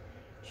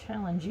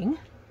challenging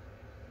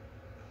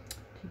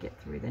to get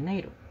through the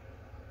needle.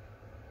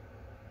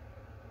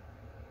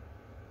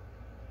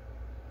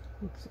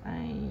 It's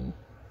a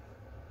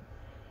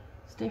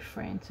Steph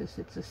Francis,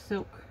 it's a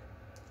silk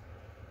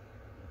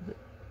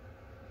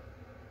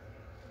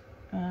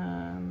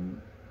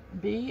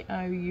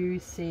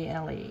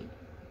B-O-U-C-L-E,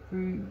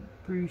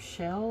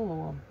 Bruchelle,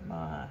 or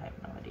I have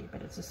no idea,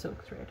 but it's a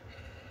silk thread.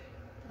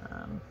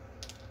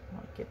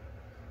 Might get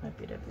a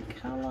bit of the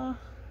colour.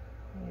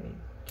 There we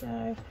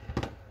go.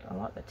 I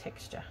like the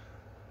texture.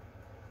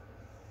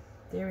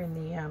 They're in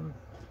the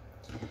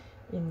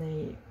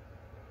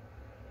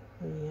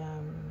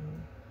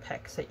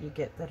packs that you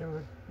get that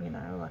are, you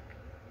know, like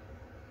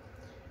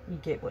you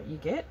get what you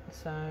get.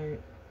 So.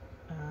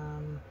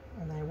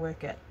 And they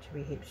work out to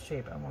be heaps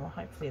cheaper. Well,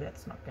 hopefully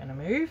that's not going to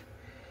move.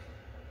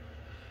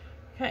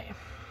 Okay.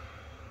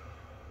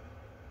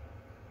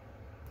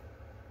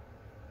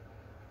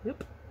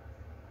 Yep.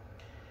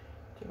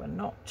 Do a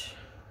knot.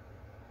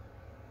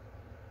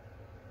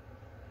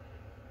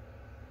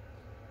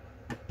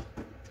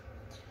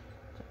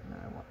 Don't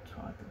know what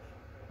type of,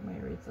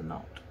 where is the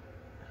knot?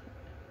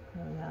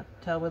 Really hard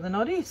to tell where the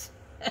knot is.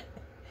 There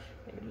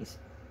it is.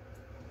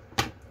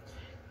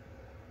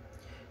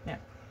 Now,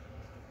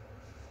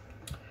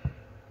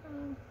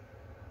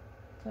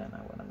 don't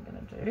know what I'm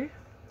going to do.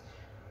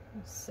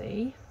 Let's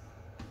see.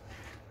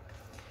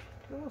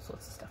 Do all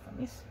sorts of stuff on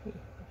this. Here,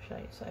 I'll show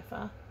you so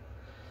far.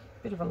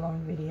 Bit of a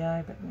long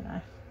video, but you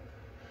know,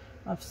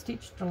 I've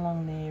stitched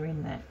along there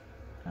in that,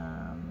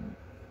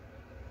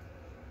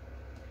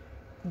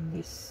 in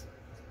this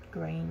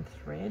green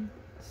thread.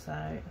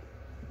 So,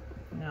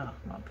 no,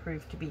 might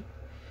prove to be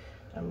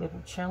a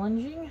little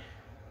challenging.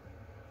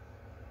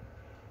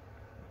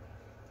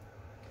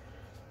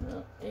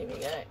 Oh, here we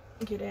go.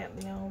 Get out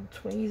the old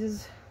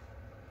tweezers.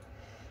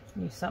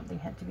 Knew something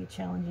had to be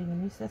challenging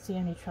in this. That's the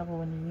only trouble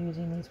when you're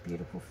using this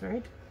beautiful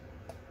thread.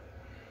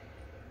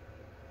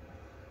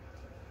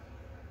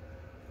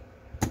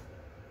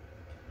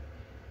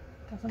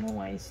 Doesn't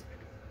always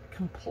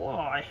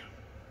comply.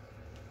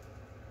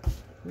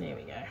 There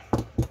we go.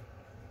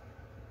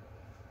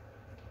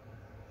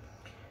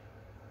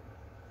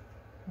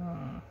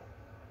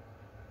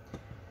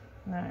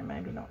 No,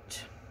 maybe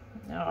not.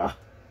 Oh.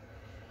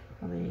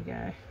 Well, there you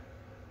go.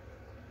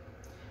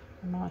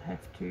 I might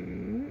have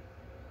to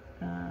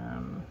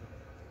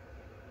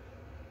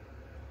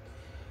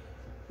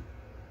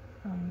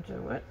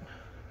undo it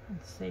and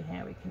see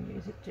how we can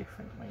use it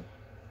differently.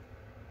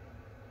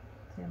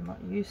 See, I'm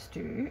not used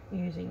to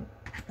using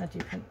a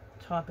different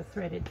type of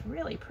thread. It's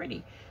really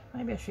pretty.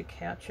 Maybe I should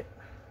couch it.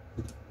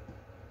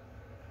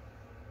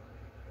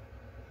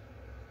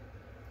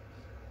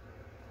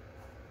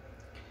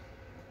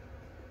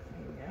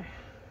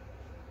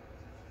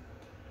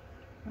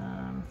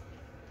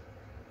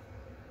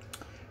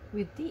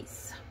 With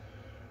this,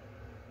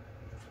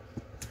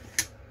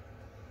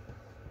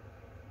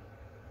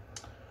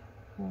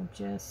 we'll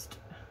just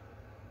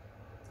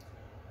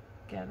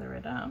gather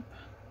it up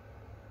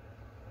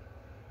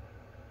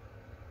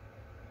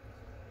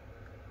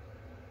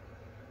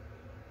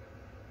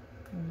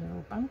in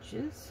little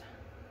bunches.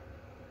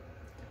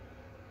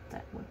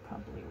 That would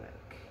probably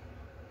work.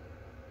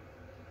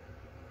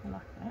 I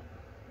like that.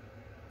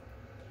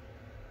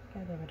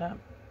 it up.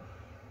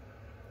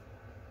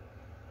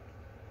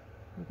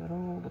 We've got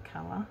all the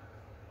colour.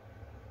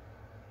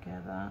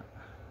 Gather,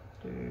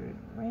 do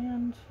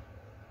round.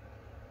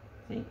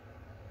 See?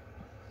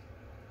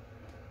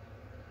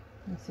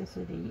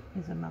 Necessity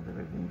is a mother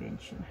of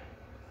invention.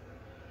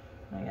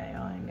 Okay,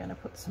 I am going to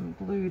put some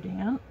glue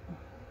down.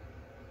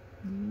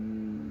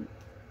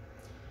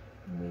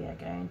 We are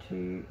going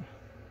to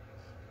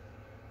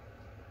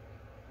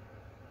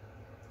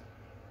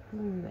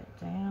glue that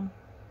down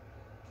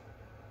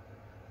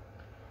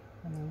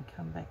and then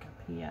come back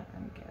up here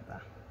and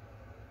gather.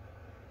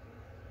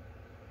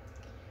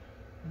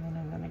 And then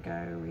I'm going to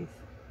go with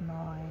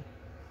my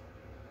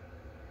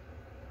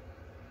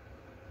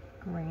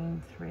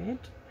green thread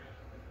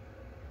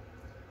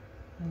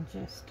and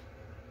just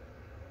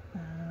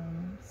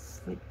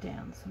slip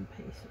down some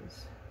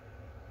pieces,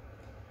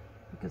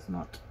 because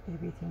not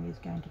everything is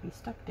going to be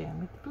stuck down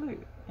with the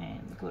glue,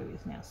 and the glue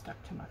is now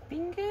stuck to my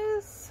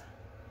fingers.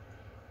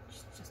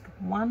 It's just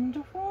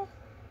wonderful.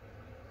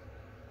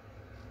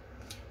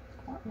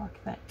 Quite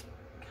like that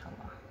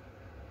colour.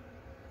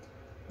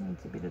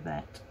 Needs a bit of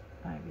that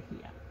over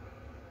here.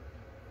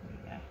 There we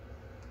go.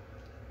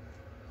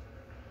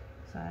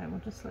 So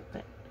we'll just let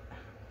that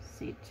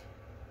sit.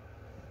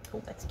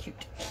 Oh, that's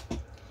cute.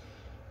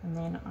 And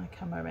then I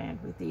come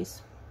around with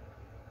this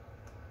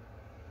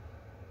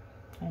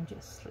and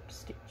just slip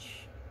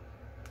stitch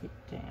it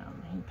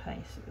down in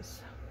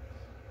places.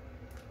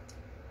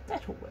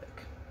 That'll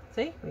work.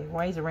 See, we have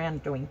ways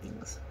around doing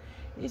things.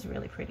 It is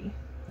really pretty.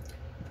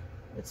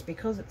 It's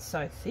because it's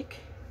so thick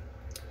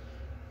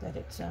that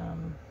it's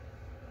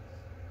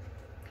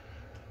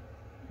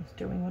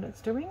doing what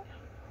it's doing.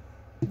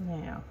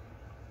 Now,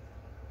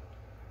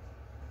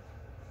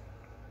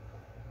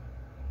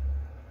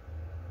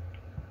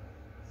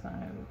 so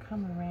we'll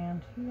come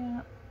around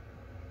here.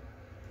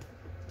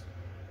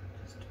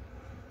 Just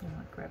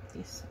grab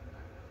this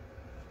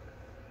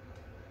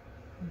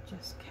and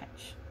just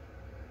catch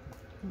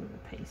little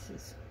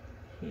pieces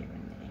here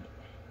and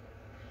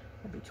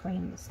there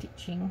between the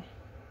stitching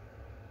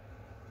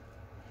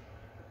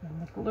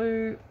and the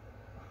glue.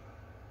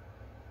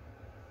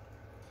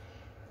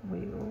 We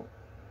will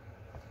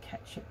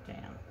catch it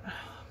down.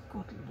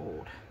 Oh, good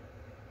Lord.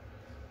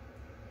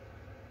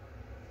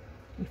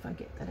 If I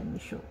get that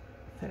initial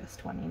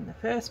first one in the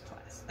first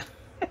place.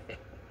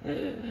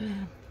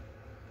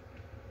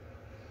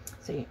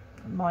 See,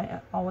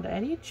 my old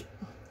adage,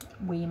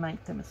 we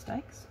make the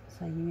mistakes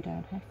so you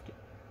don't have to.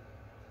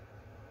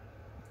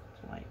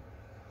 So wait.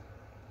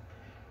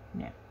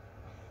 Now.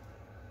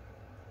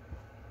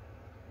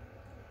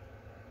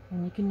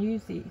 And you can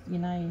use the, you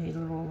know, your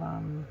little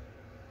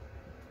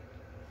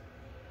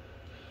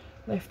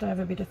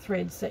leftover bit of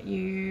threads that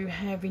you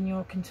have in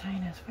your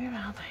containers. Where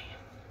are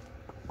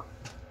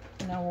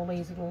they? You know, all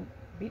these little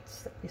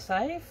bits that you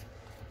save.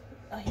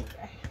 Oh, here we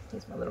go.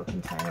 Here's my little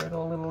container with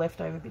all little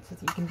leftover bits. So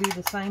you can do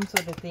the same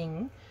sort of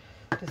thing.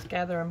 Just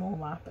gather them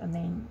all up and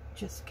then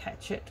just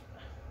catch it.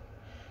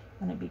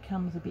 And it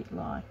becomes a bit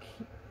like,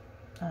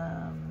 you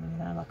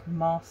know, like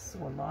moss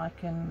or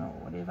lichen or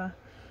whatever.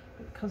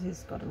 But because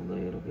it's got a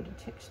little bit of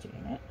texture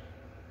in it,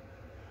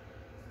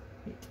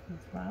 it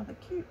is rather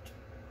cute.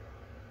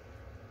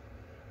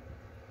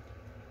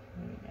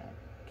 There we go.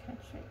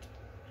 Catch it.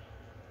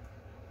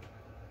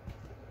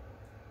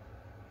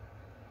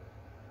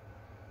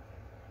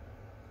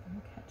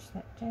 And catch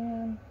that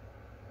down.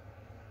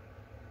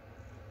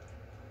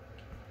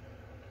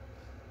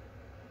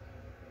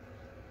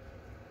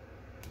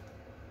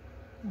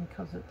 And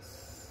because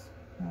it's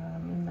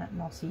in that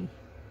mossy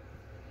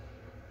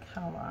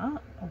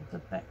colour of the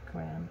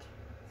background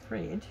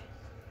thread,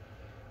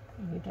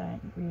 you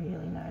don't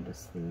really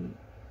notice the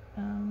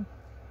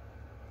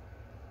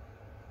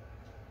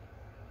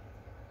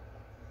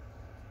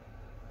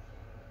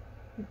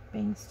it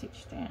being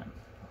stitched down.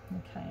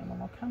 Okay, well,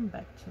 I'll come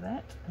back to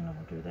that and I'll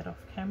do that off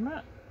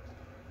camera,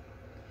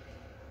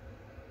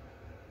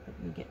 but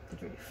you get the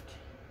drift.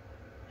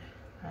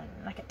 I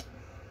like it.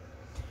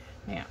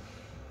 Now,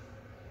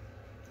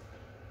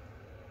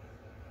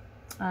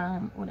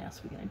 what else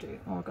are we going to do?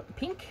 Oh, I've got the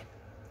pink.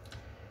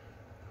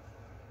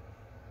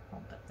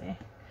 Hold that there.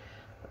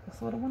 But I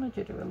thought I wanted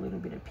to do a little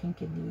bit of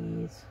pink in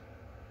the ears.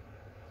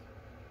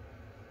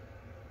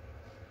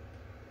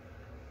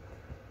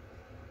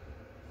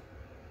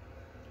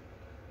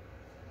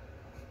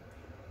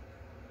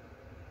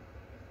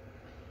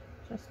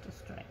 Just a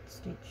straight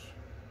stitch.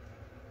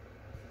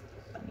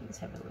 Bunnies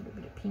have a little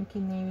bit of pink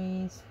in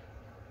their ears.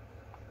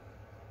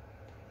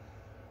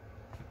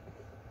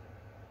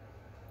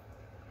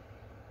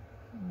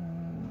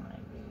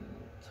 Maybe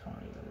a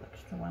tiny little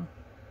extra one.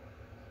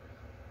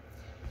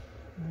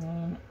 And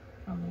then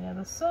on the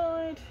other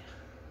side,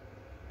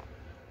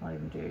 I'll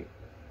even do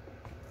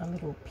a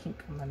little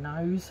pink on the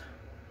nose.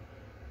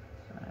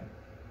 So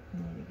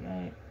there we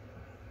go.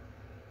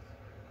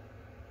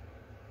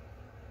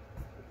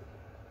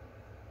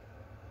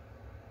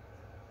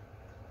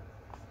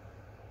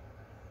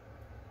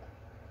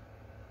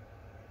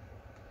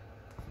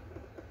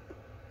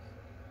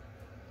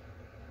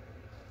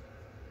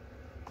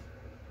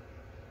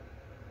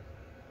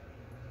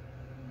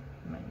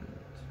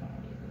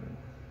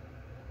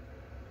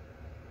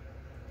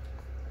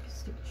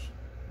 stitch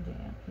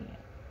down here.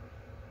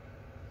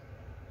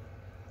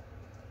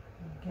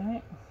 There we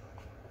go.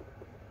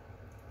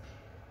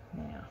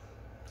 Now,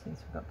 since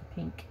we've got the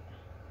pink,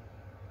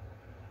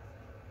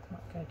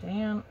 might go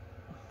down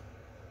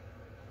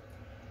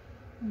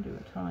and do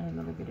a tiny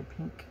little bit of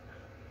pink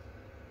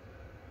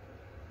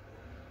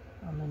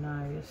on the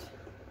nose.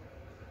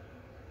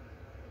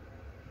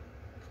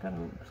 It's got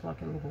looks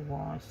like a little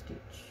Y stitch.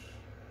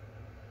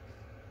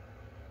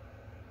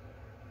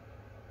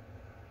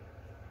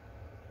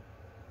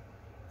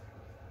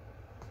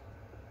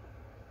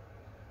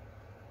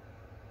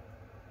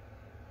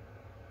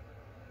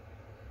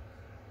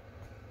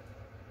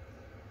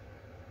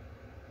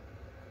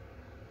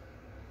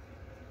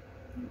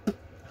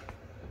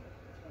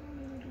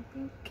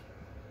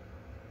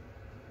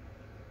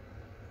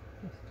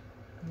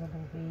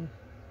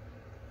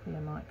 I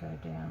might go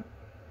down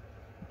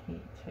here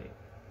too.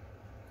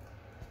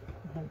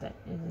 I have that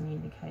as an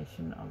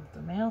indication of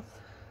the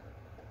mouth.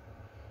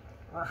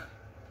 A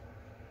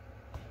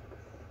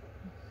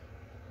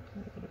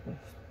little bit of a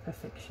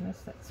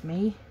perfectionist, that's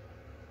me.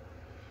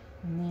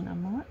 And then I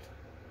might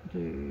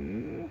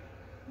do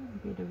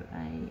a little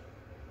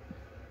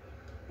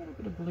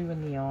bit of blue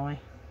in the eye.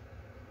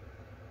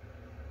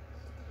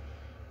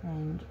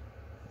 And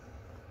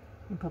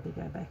I'll probably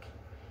go back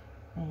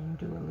and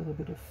do a little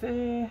bit of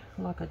fur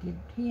like I did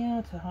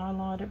here to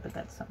highlight it, but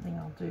that's something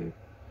I'll do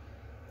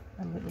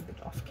a little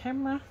bit off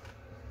camera.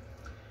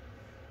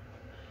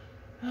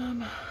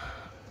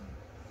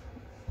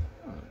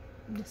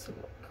 Just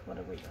look, what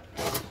have we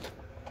got?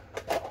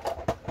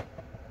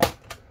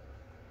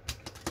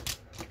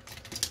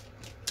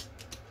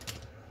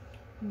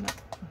 No,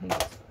 I think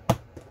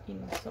it's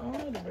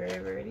inside,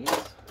 wherever it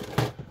is.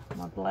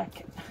 My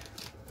black,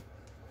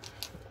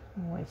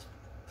 I'm always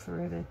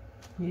forever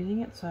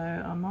using it, so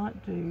I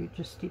might do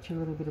just stitch a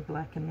little bit of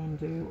black and then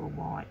do a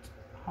white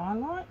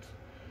highlight,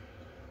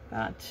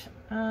 but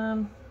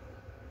yeah,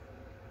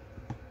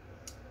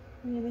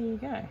 there you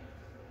go,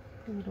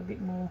 a little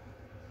bit more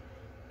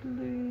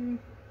glue,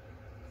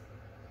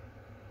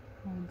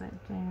 hold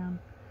that down,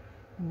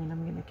 and then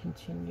I'm going to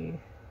continue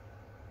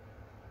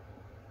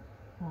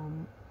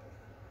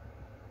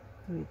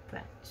with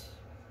that.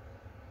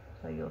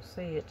 So you'll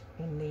see it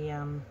in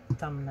the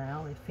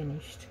thumbnail, they're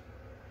finished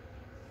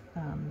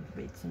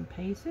bits and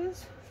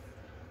pieces.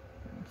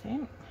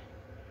 Content.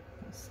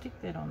 I'll stick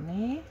that on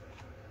there.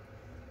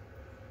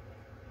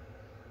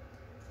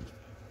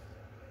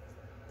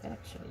 That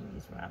actually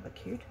is rather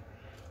cute,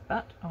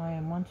 but I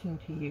am wanting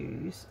to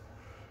use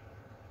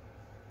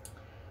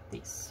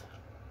this,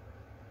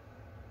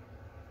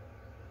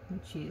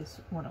 which is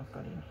what I've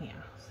got in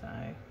here. So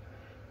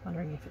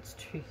wondering if it's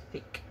too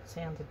thick.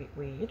 Sounds a bit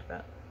weird,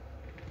 but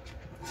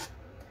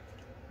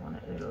I want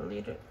it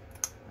a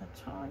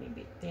tiny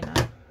bit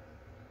thinner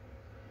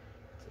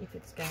if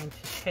it's going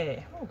to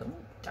tear. Oh, it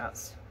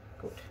does.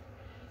 Good.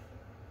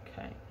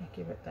 Okay, I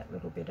give it that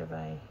little bit of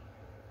a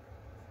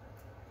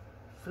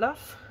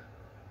fluff.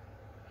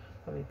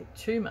 Probably a bit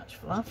too much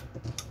fluff.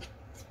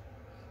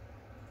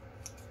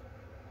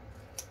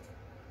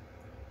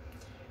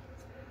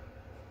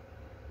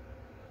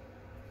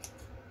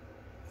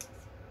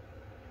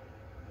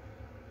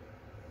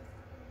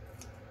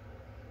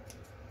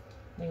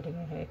 Needing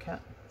a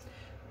haircut.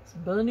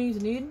 Some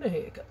bunnies needing a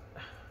haircut.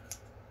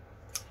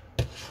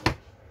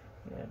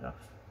 Get it off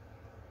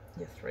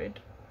your thread.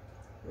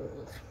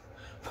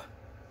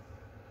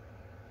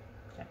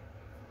 Okay.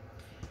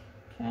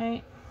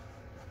 Okay.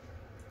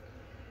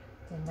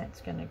 Then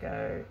that's going to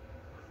go.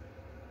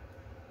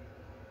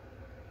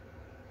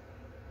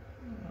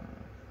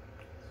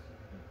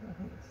 I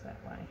think it's that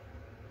way.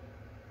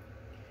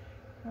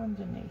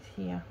 Underneath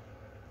here.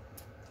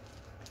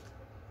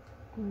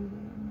 Glue it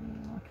in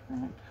there like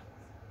that.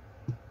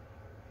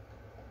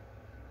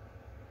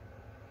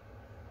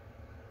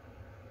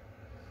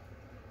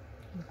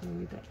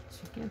 Glue that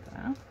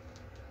together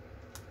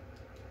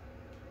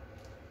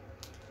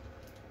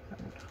so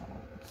it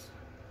holds.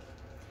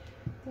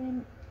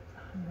 Then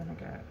I'm going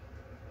to go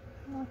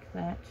like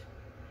that,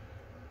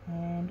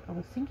 and I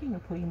was thinking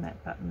of putting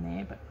that button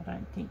there, but I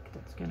don't think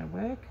that's going to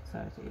work, so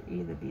it'll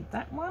either be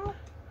that one,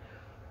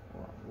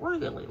 or I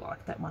really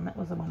like that one. That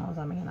was the one I was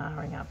umming and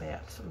ahhing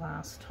about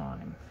last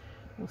time.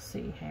 We'll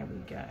see how we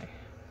go.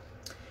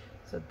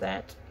 So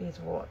that is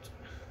what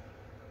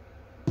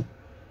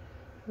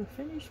the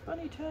finished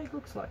bunny tag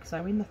looks like.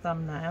 So in the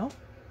thumbnail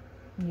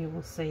you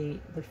will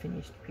see the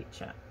finished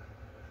picture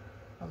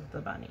of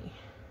the bunny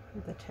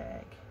with the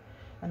tag,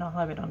 and I'll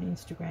have it on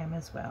Instagram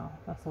as well.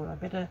 I thought I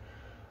better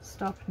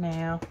stop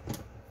now.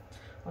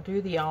 I'll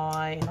do the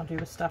eye and I'll do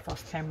the stuff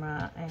off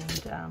camera,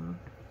 and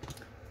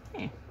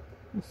yeah,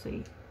 we'll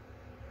see.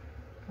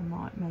 I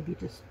might maybe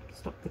just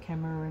stop the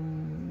camera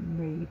and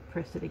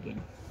re-press it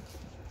again.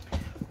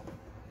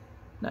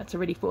 No, it's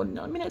already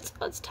 49 minutes.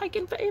 Oh, it's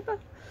taken forever.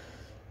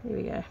 There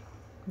we go.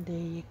 There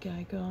you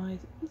go, guys.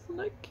 Isn't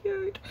that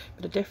cute?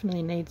 But it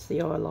definitely needs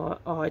the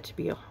eye to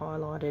be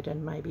highlighted,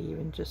 and maybe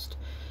even just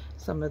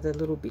some of the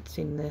little bits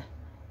in the,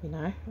 you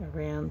know,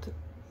 around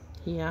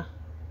here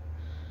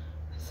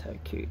So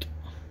cute.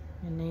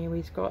 And there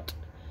we've got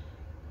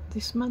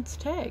this month's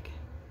tag.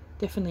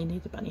 Definitely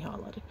need the bunny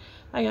highlighted.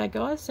 Okay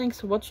guys, thanks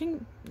for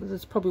watching. This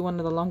is probably one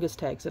of the longest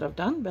tags that I've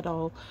done, but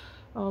I'll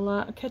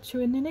catch you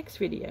in the next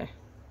video.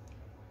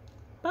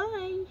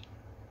 Bye.